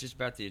mean, that's just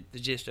about the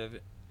gist of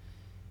it.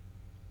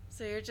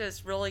 So you're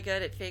just really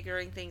good at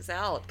figuring things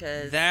out,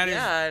 because that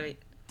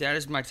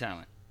is my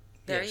talent.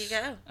 There you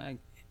go.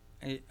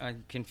 I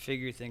can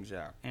figure things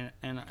out,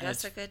 and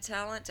that's a good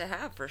talent to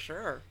have for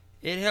sure.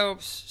 It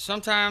helps.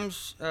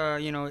 Sometimes,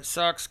 it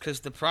sucks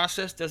because the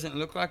process doesn't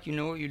look like you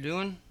know what you're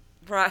doing.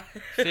 Right.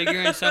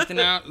 Figuring something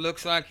out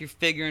looks like you're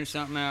figuring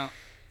something out.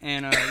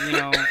 And,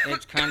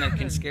 it kind of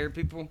can scare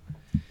people.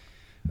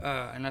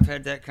 And I've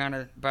had that kind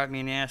of bite me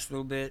in the ass a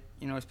little bit,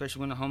 especially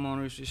when the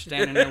homeowner's just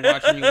standing there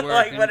watching you work.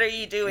 Like, what are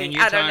you doing?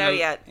 I don't know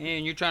yet.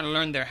 And you're trying to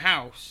learn their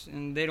house.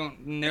 And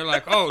they're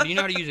like, oh, do you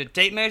know how to use a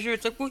tape measure?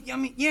 It's like, well, I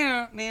mean,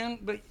 yeah, man,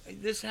 but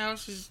this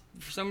house is,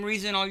 for some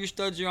reason, all your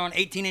studs are on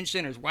 18-inch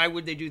centers. Why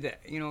would they do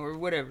that? Or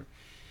whatever.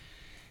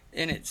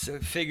 And it's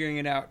figuring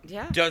it out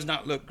does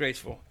not look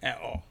graceful at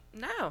all.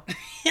 No.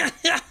 It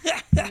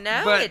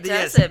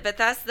doesn't. Yes. But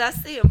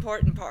that's the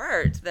important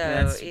part,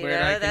 though.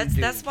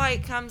 That's why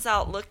it comes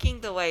out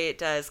looking the way it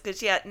does.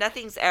 Because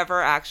nothing's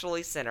ever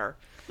actually center.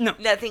 No.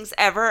 Nothing's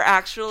ever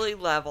actually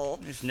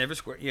level. It's never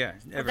square. Yeah.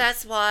 Never.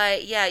 That's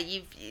why.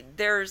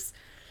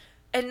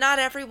 And not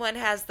everyone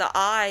has the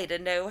eye to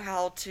know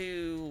how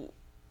to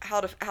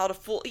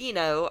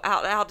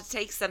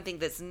take something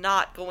that's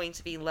not going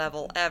to be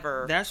level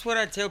ever. That's what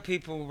I tell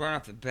people right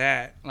off the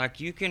bat. Like,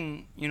 you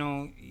can,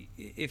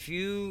 if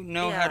you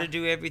know how to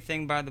do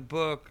everything by the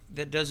book,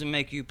 that doesn't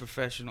make you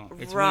professional.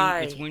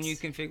 It's when you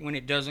can when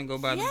it doesn't go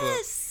by the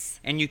book,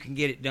 and you can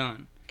get it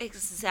done.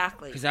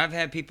 Exactly. Because I've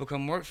had people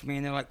come work for me,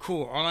 and they're like,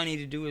 cool, all I need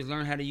to do is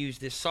learn how to use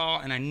this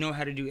saw, and I know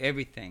how to do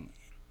everything.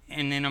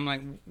 And then I'm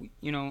like,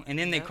 and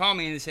then they call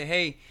me and they say,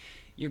 hey,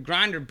 your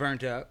grinder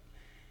burnt up.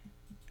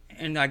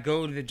 And I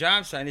go to the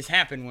job site. This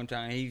happened one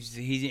time.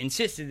 He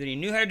insisted that he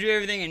knew how to do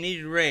everything and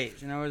needed a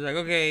raise. And I was like,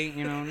 okay,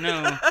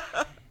 no.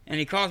 And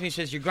he calls me and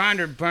says, your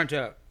grinder burnt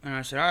up. And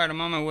I said, all right,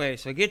 I'm on my way.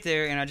 So I get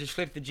there, and I just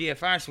flipped the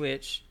GFI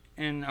switch.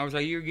 And I was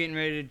like, you're getting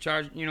ready to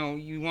charge,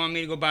 you want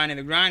me to go buy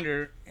another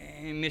grinder.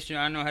 And Mr.,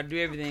 I know how to do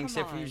everything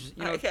except for,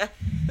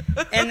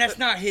 And that's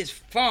not his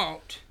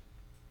fault.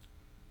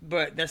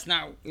 But that's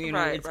not,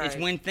 it's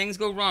when things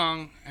go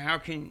wrong, how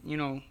can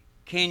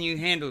you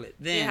handle it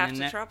then? You have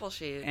to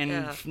troubleshoot.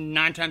 And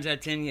 9 times out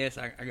of 10, yes,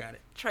 I got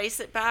it. Trace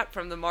it back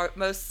from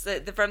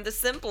from the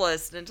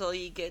simplest until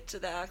you get to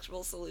the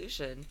actual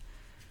solution.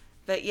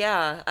 But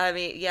yeah, I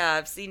mean, yeah,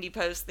 I've seen you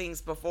post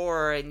things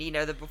before, and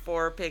the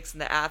before pics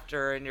and the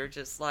after, and you're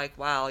just like,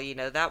 wow,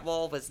 that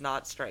wall was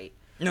not straight.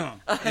 No.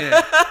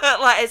 Yeah.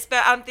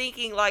 I'm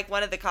thinking like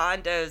one of the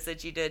condos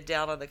that you did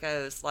down on the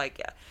coast,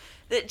 like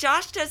that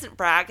Josh doesn't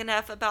brag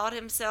enough about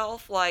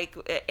himself, like,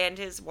 and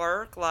his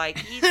work. Like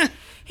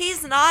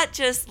he's not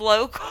just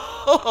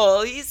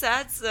local. He's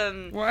had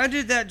some. Well, I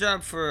did that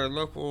job for a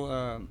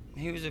local.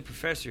 He was a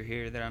professor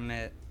here that I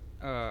met,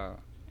 and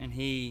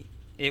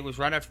it was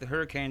right after the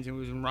hurricanes. It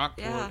was in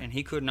Rockport, and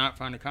he could not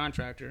find a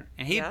contractor,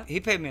 and he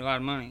paid me a lot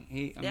of money.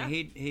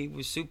 He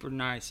was super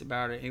nice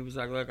about it. He was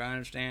like, "Look, I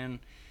understand."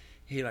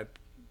 He like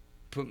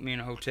put me in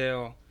a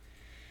hotel.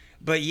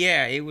 But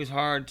yeah, it was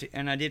hard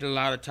and I did a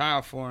lot of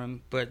tile for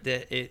him, but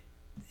it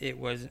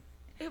was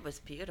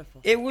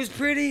beautiful. It was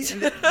pretty.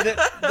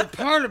 The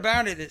part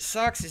about it that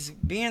sucks is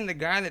being the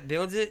guy that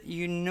builds it.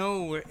 You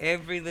know where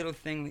every little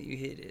thing that you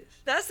hit is.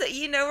 That's it.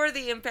 You know where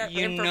the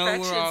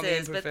imperfections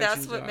is, but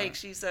that's what are.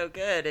 Makes you so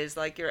good. Is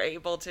like you're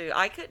able to.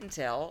 I couldn't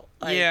tell.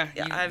 Like, I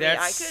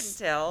couldn't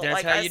tell. That's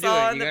like how I you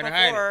saw do it. You in the gotta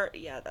before. hide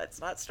it. Yeah, that's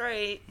not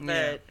straight. Yeah.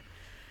 But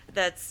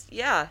that's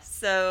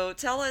So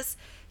tell us.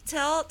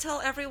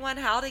 Tell everyone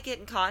how to get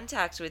in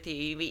contact with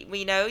you.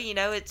 We know,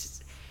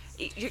 it's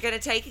you're going to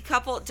take a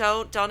couple.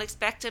 Don't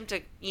expect him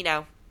to,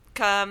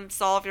 come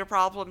solve your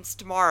problems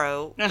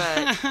tomorrow.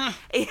 But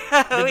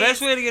the best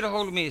way to get a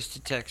hold of me is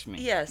to text me.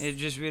 Yes, it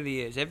just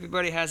really is.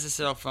 Everybody has a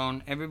cell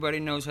phone.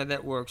 Everybody knows how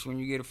that works. When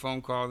you get a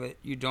phone call that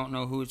you don't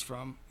know who it's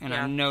from, and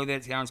I know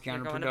that sounds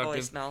counterproductive. You're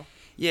going to voicemail.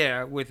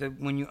 Yeah,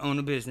 when you own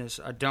a business,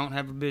 I don't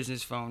have a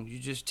business phone. You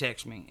just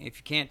text me. If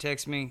you can't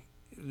text me,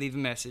 leave a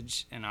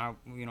message and I'll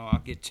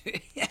get to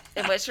it.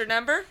 And what's your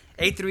number?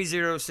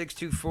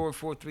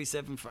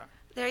 830-624-4375.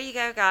 There you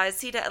go,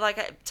 guys.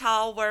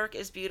 Tile work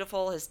is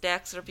beautiful. His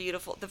decks are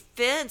beautiful. The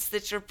fence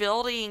that you're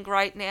building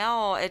right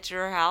now at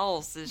your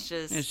house is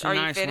just. Are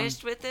you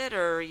finished with it,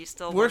 or are you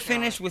still? We're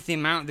finished with the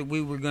amount that we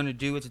were going to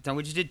do at the time.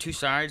 We just did 2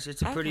 sides.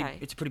 It's a pretty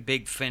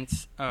big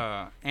fence.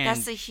 And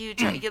that's a huge.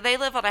 They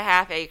live on a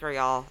half acre,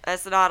 y'all.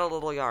 That's not a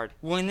little yard.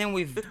 Well, and then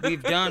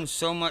we've done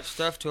so much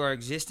stuff to our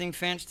existing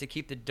fence to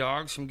keep the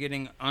dogs from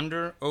getting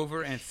under,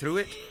 over, and through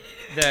it.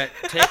 That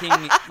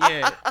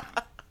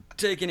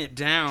taking it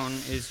down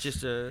is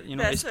just a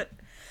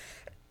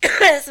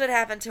That's what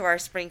happened to our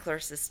sprinkler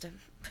system.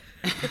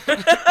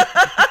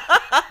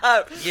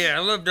 Yeah, I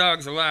love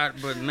dogs a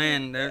lot, but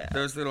man,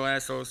 those little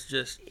assholes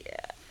just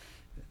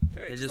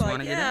they just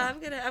want to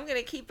get in. I'm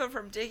gonna keep them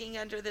from digging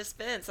under this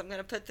fence. I'm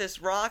gonna put this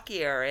rock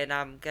here, and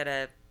I'm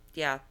gonna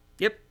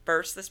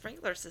burst the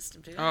sprinkler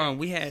system too. Oh,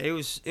 it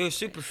was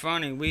super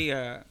funny. We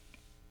had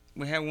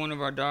one of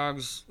our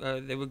dogs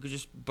that would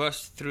just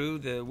bust through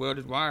the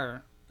welded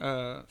wire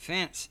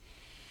fence.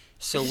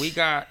 So we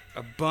got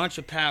a bunch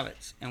of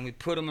pallets and we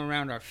put them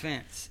around our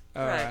fence.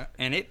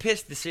 And it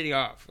pissed the city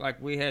off.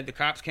 Like the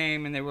cops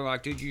came and they were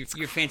like, dude,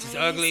 your fence is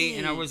ugly.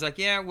 And I was like,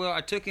 yeah, well,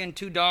 I took in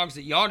 2 dogs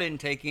that y'all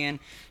didn't take in.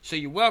 So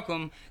you're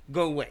welcome.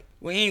 Go away.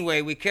 Well,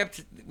 anyway, we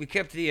kept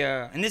the,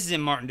 and this is in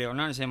Martindale,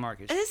 not in San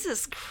Marcos. This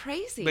is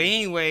crazy. But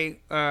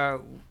anyway,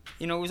 it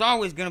was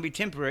always going to be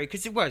temporary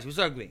because it was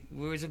ugly.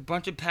 There was a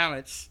bunch of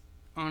pallets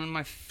on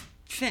my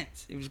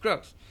fence. It was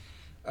gross.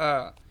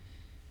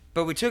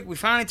 But we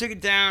finally took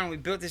it down. We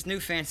built this new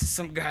fence.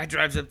 Some guy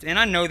drives up, and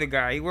I know the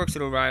guy. He works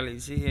at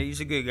O'Reilly's. He's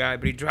a good guy,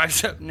 but he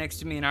drives up next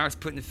to me, and I was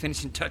putting the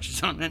finishing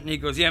touches on it, and he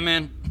goes, "Yeah,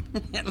 man,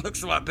 it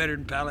looks a lot better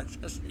than pallets."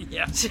 I said,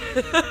 "Yeah,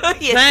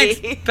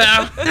 thanks,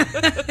 pal."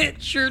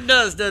 It sure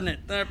does, doesn't it?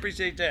 I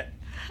appreciate that.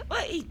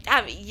 Well,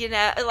 I mean,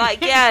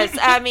 yes,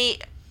 I mean.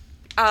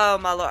 Oh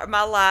my Lord!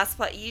 My last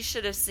place. You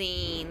should have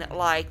seen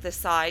the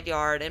side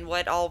yard and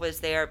what all was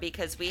there,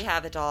 because we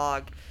have a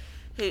dog.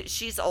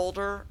 She's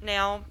older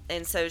now,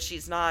 and so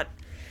she's not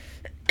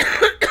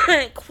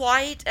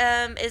quite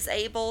as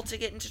able to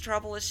get into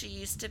trouble as she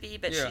used to be,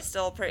 but she's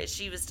still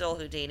she was still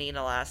Houdini in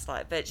the last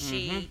life, but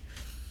she's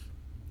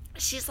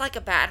like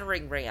a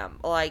battering ram,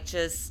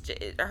 just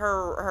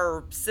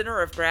her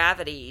center of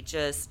gravity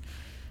just.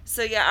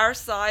 So yeah, our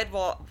side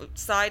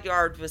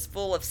yard was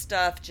full of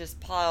stuff just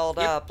piled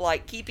up,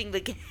 keeping the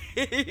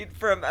gate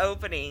from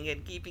opening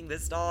and keeping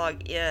this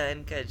dog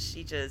in, because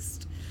she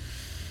just.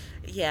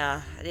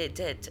 Yeah, it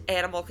did.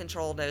 Animal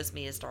control knows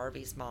me as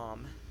Darby's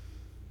mom.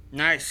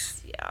 Nice.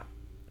 Yeah.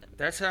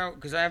 That's how,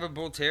 because I have a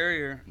bull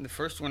terrier. The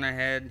first one I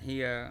had,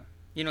 he,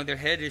 their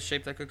head is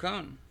shaped like a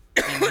cone.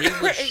 And he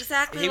would,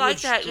 exactly he like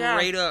would that,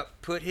 straight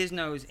up put his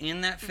nose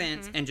in that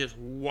fence and just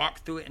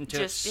walk through it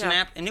until it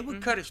snapped, and it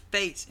would cut his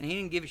face, and he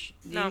didn't give he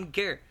didn't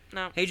care.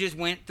 No. He just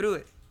went through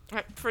it.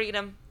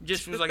 Freedom.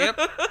 Just was like, yep.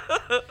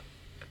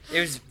 It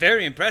was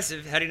very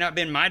impressive. Had he not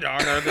been my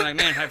dog, I would have been like,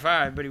 man, high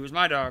five. But he was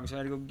my dog, so I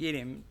had to go get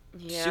him.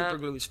 Yep. Super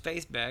glue his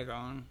face back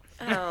on.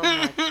 Oh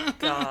my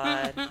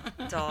God,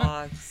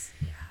 dogs.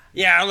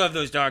 Yeah, I love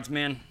those dogs,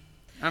 man.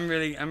 I'm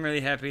really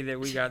happy that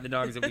we got the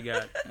dogs that we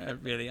got. I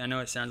know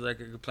it sounds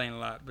like I complain a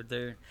lot, but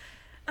they're.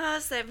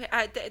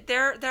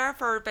 They're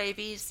fur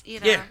babies,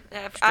 Yeah.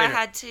 I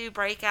had to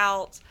break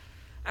out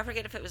I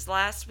forget if it was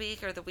last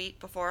week or the week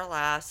before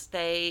last.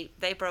 They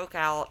broke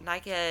out, and I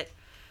get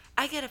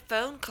a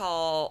phone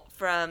call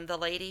from the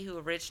lady who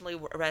originally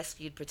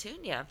rescued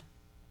Petunia,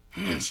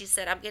 and she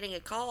said, "I'm getting a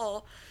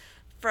call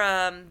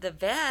from the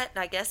vet,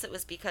 and I guess it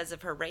was because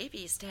of her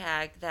rabies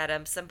tag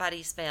that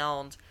somebody's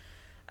found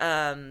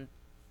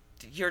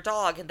your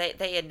dog, and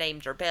they had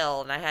named her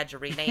Bill, and I had to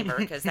rename her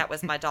because that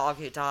was my dog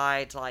who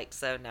died. Like,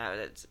 so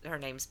no, her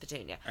name's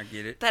Petunia. I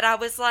get it. But I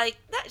was like,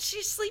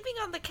 she's sleeping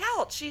on the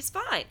couch. She's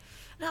fine.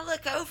 And I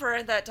look over,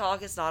 and that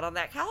dog is not on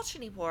that couch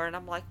anymore. And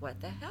I'm like,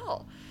 what the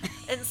hell?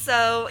 And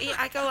so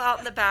I go out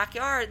in the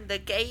backyard, and the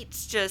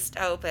gate's just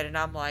open, and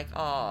I'm like,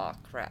 oh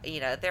crap,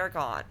 they're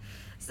gone.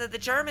 So the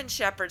German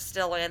Shepherd's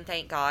still in,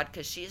 thank God,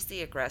 because she's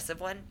the aggressive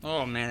one.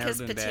 Oh man, that would Because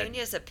have been bad.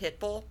 Petunia's a pit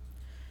bull.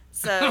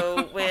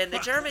 So when the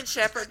German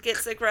Shepherd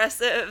gets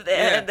aggressive,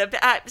 then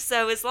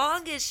so as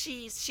long as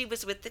she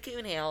was with the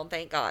coonhound,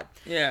 thank God.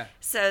 Yeah.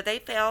 So they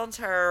found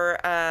her.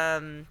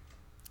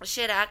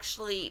 She had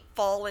actually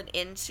fallen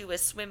into a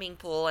swimming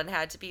pool and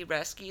had to be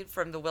rescued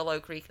from the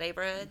Willow Creek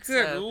neighborhood.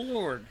 Good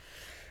Lord.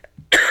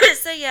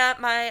 So yeah,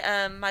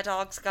 my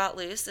dogs got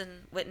loose and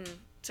went and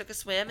took a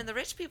swim in the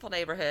rich people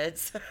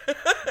neighborhoods.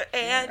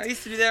 And I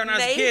used to do that when I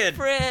was a made kid.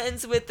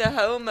 friends with the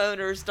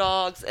homeowners'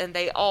 dogs, and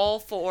they all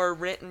four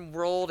went and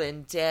rolled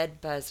in dead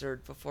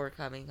buzzard before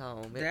coming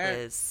home. That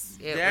is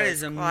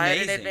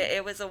amazing.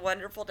 It was a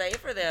wonderful day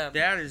for them.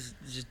 That is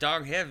just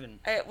dog heaven.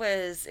 It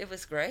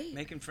was great.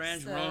 Making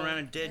friends, So, rolling around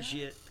in dead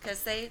shit.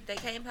 because they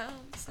came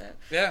home. So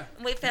Yeah.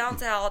 and we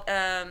found out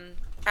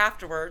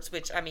afterwards,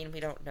 which I mean we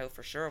don't know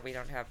for sure. We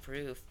don't have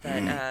proof,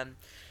 but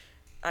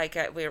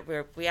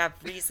we have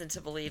reason to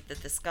believe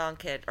that the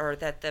skunk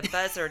that the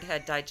buzzard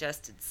had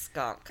digested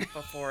skunk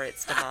before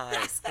its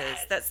demise,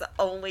 because that's the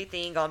only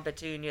thing on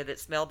Petunia that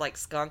smelled like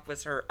skunk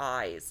was her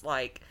eyes.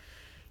 Like,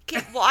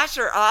 can't wash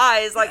her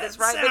eyes, like it's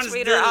right sounds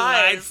between her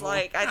eyes. delightful.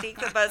 Like, I think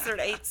the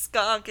buzzard ate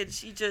skunk, and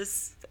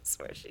that's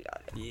where she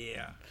got it.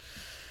 Yeah.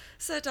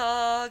 So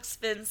dogs,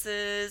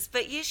 fences,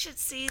 but you should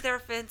see their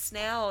fence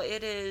now.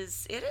 It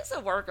is a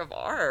work of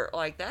art.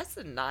 Like, that's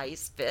a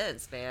nice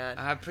fence, man.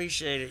 I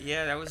appreciate it.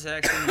 Yeah, that was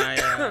actually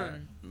my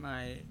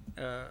my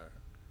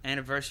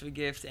anniversary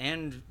gift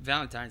and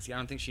Valentine's Day. I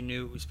don't think she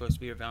knew it was supposed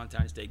to be her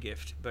Valentine's Day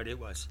gift, but it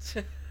was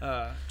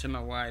to my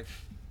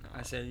wife.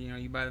 I said,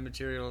 you buy the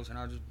materials and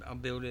I'll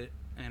build it.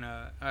 And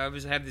I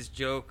always have this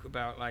joke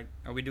about, like,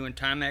 are we doing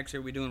Timex or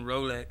are we doing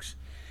Rolex?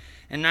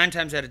 And 9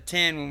 times out of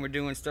 10, when we're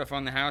doing stuff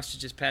on the house to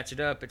just patch it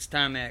up, it's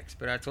Timex.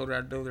 But I told her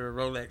I'd build her a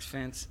Rolex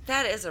fence.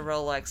 That is a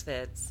Rolex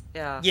fence.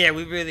 Yeah. Yeah,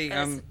 we really,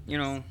 That's-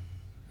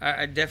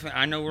 I definitely,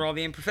 I know where all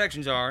the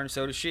imperfections are, and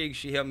so does she.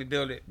 She helped me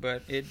build it,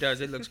 but it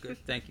looks good.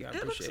 Thank you, I It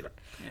looks appreciate it.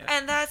 great. Yeah.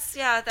 And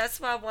that's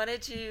why I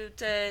wanted you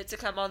to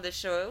come on the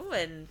show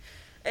and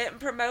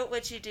promote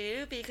what you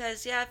do,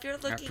 because if you're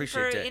looking for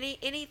appreciate that.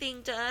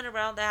 anything done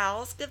around the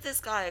house, give this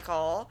guy a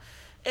call.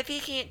 If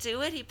he can't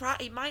do it, he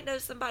might know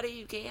somebody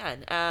who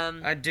can.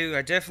 I do.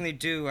 I definitely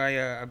do.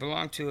 I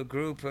belong to a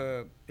group.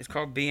 It's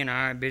called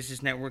BNI,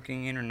 Business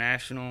Networking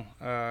International.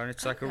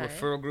 It's like a Okay.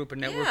 referral group, a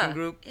networking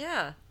group.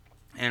 Yeah.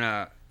 And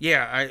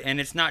and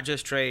it's not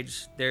just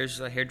trades. There's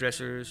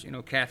hairdressers.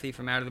 Kathy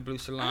from Out of the Blue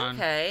Salon.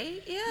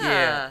 Okay.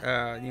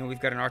 Yeah. We've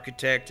got an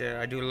architect.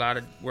 I do a lot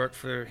of work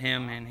for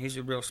him, and he's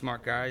a real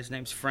smart guy. His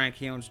name's Frank.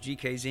 He owns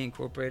GKZ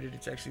Incorporated.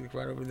 It's actually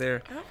right over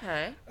there.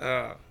 Okay.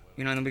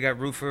 And then we got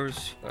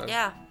roofers.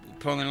 Yeah.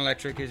 Poland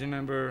Electric is a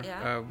member.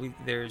 Yeah. We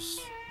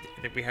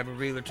have a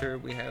realtor.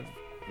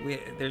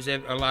 There's a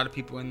lot of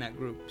people in that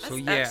group. So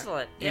That's yeah,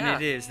 excellent. and Yeah.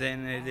 it is.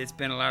 Then it's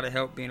been a lot of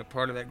help being a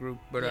part of that group.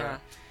 But Yeah.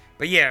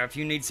 but yeah, if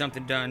you need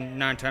something done,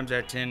 9 times out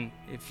of 10,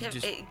 if you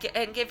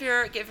Give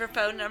your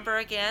phone number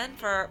again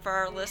for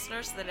our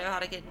listeners so they know how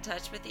to get in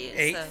touch with you.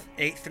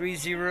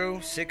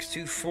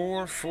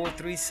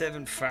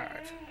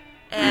 830-624-4375.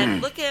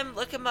 And look him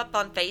up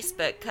on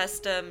Facebook.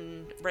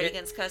 Custom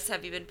Reagan's Custom.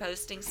 Have you been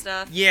posting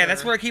stuff? Yeah,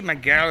 that's where I keep my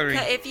gallery.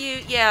 If you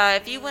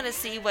want to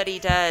see what he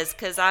does,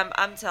 because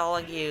I'm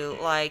telling you,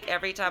 like,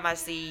 every time I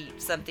see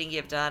something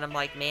you've done, I'm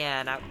like,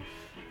 man, I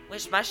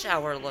wish my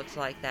shower looked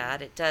like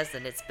that. It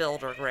doesn't. It's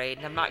builder grade,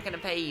 and I'm not going to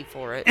pay you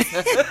for it.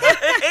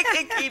 It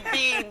can keep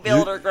being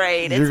builder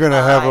grade. You're going to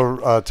have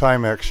a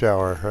Timex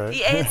shower, right?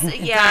 It's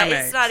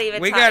Timex. not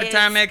even. We got a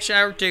Timex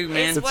shower too,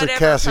 man. It's It's a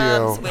whatever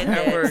Casio. comes with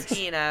That it. works.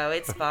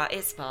 It's fine.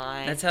 It's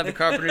fine. That's how the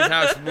carpenter's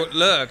house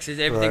looks. Is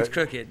everything's Right.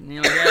 crooked.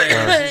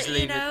 Just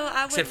leave it.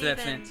 I Except for that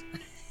wouldn't fence.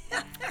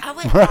 I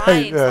wouldn't Right,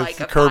 mind yeah, like it's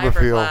a the curb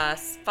appeal.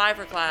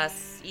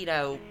 fiberglass,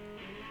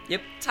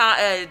 Yep.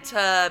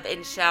 tub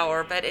and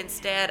shower, but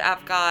instead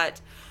I've got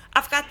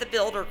the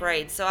builder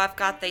grade, so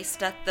they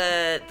stuck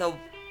the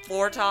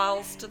floor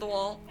tiles to the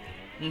wall.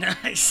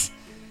 Nice.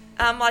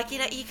 I'm like,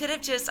 you could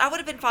have I would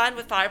have been fine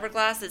with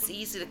fiberglass. It's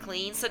easy to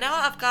clean. So now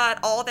I've got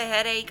all the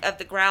headache of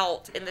the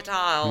grout in the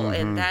tile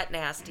and that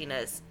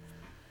nastiness.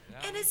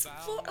 And it's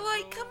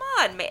like, come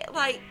on, man.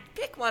 Like,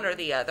 pick one or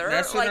the other.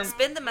 That's what Like, I'm-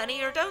 spend the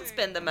money or don't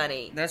spend the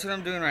money. That's what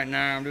I'm doing right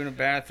now. I'm doing a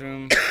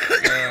bathroom.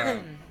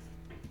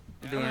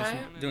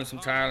 Doing some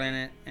tile in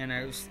it, and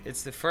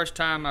it's the first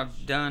time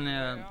I've done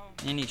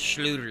any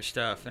Schluter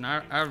stuff, and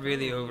I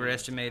really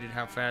overestimated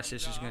how fast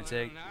this was going to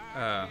take.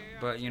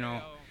 But you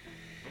know,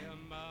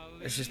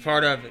 it's just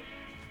part of it.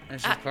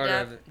 It's just part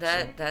of it.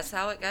 That's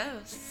how it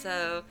goes.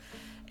 So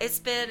it's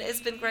been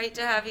great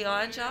to have you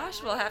on,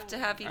 Josh. We'll have to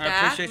have you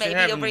back.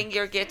 Maybe you'll bring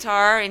your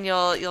guitar and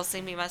you'll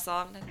sing me my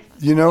song.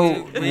 You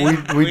know,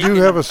 we do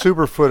have a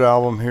Superfoot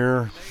album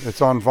here.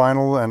 It's on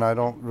vinyl, and I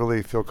don't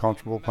really feel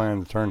comfortable playing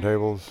the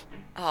turntables.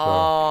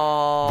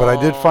 Oh. But I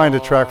did find a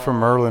track from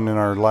Merlin in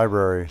our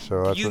library,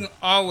 so that's You can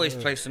always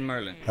play some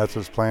Merlin. that's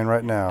what's playing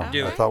right now.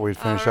 Do I it. thought we'd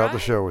finish out the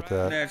show with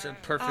that. That's a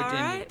perfect All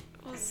ending. right.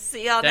 We'll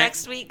see y'all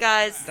next week,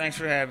 guys. Thanks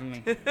for having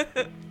me.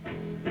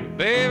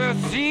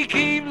 Baby, she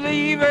keep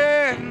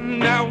leaving,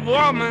 that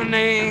woman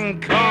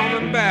ain't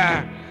coming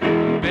back.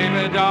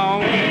 Baby,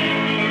 don't.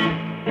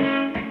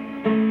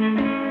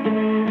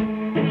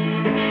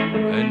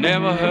 I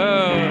never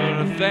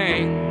heard a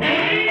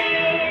thing.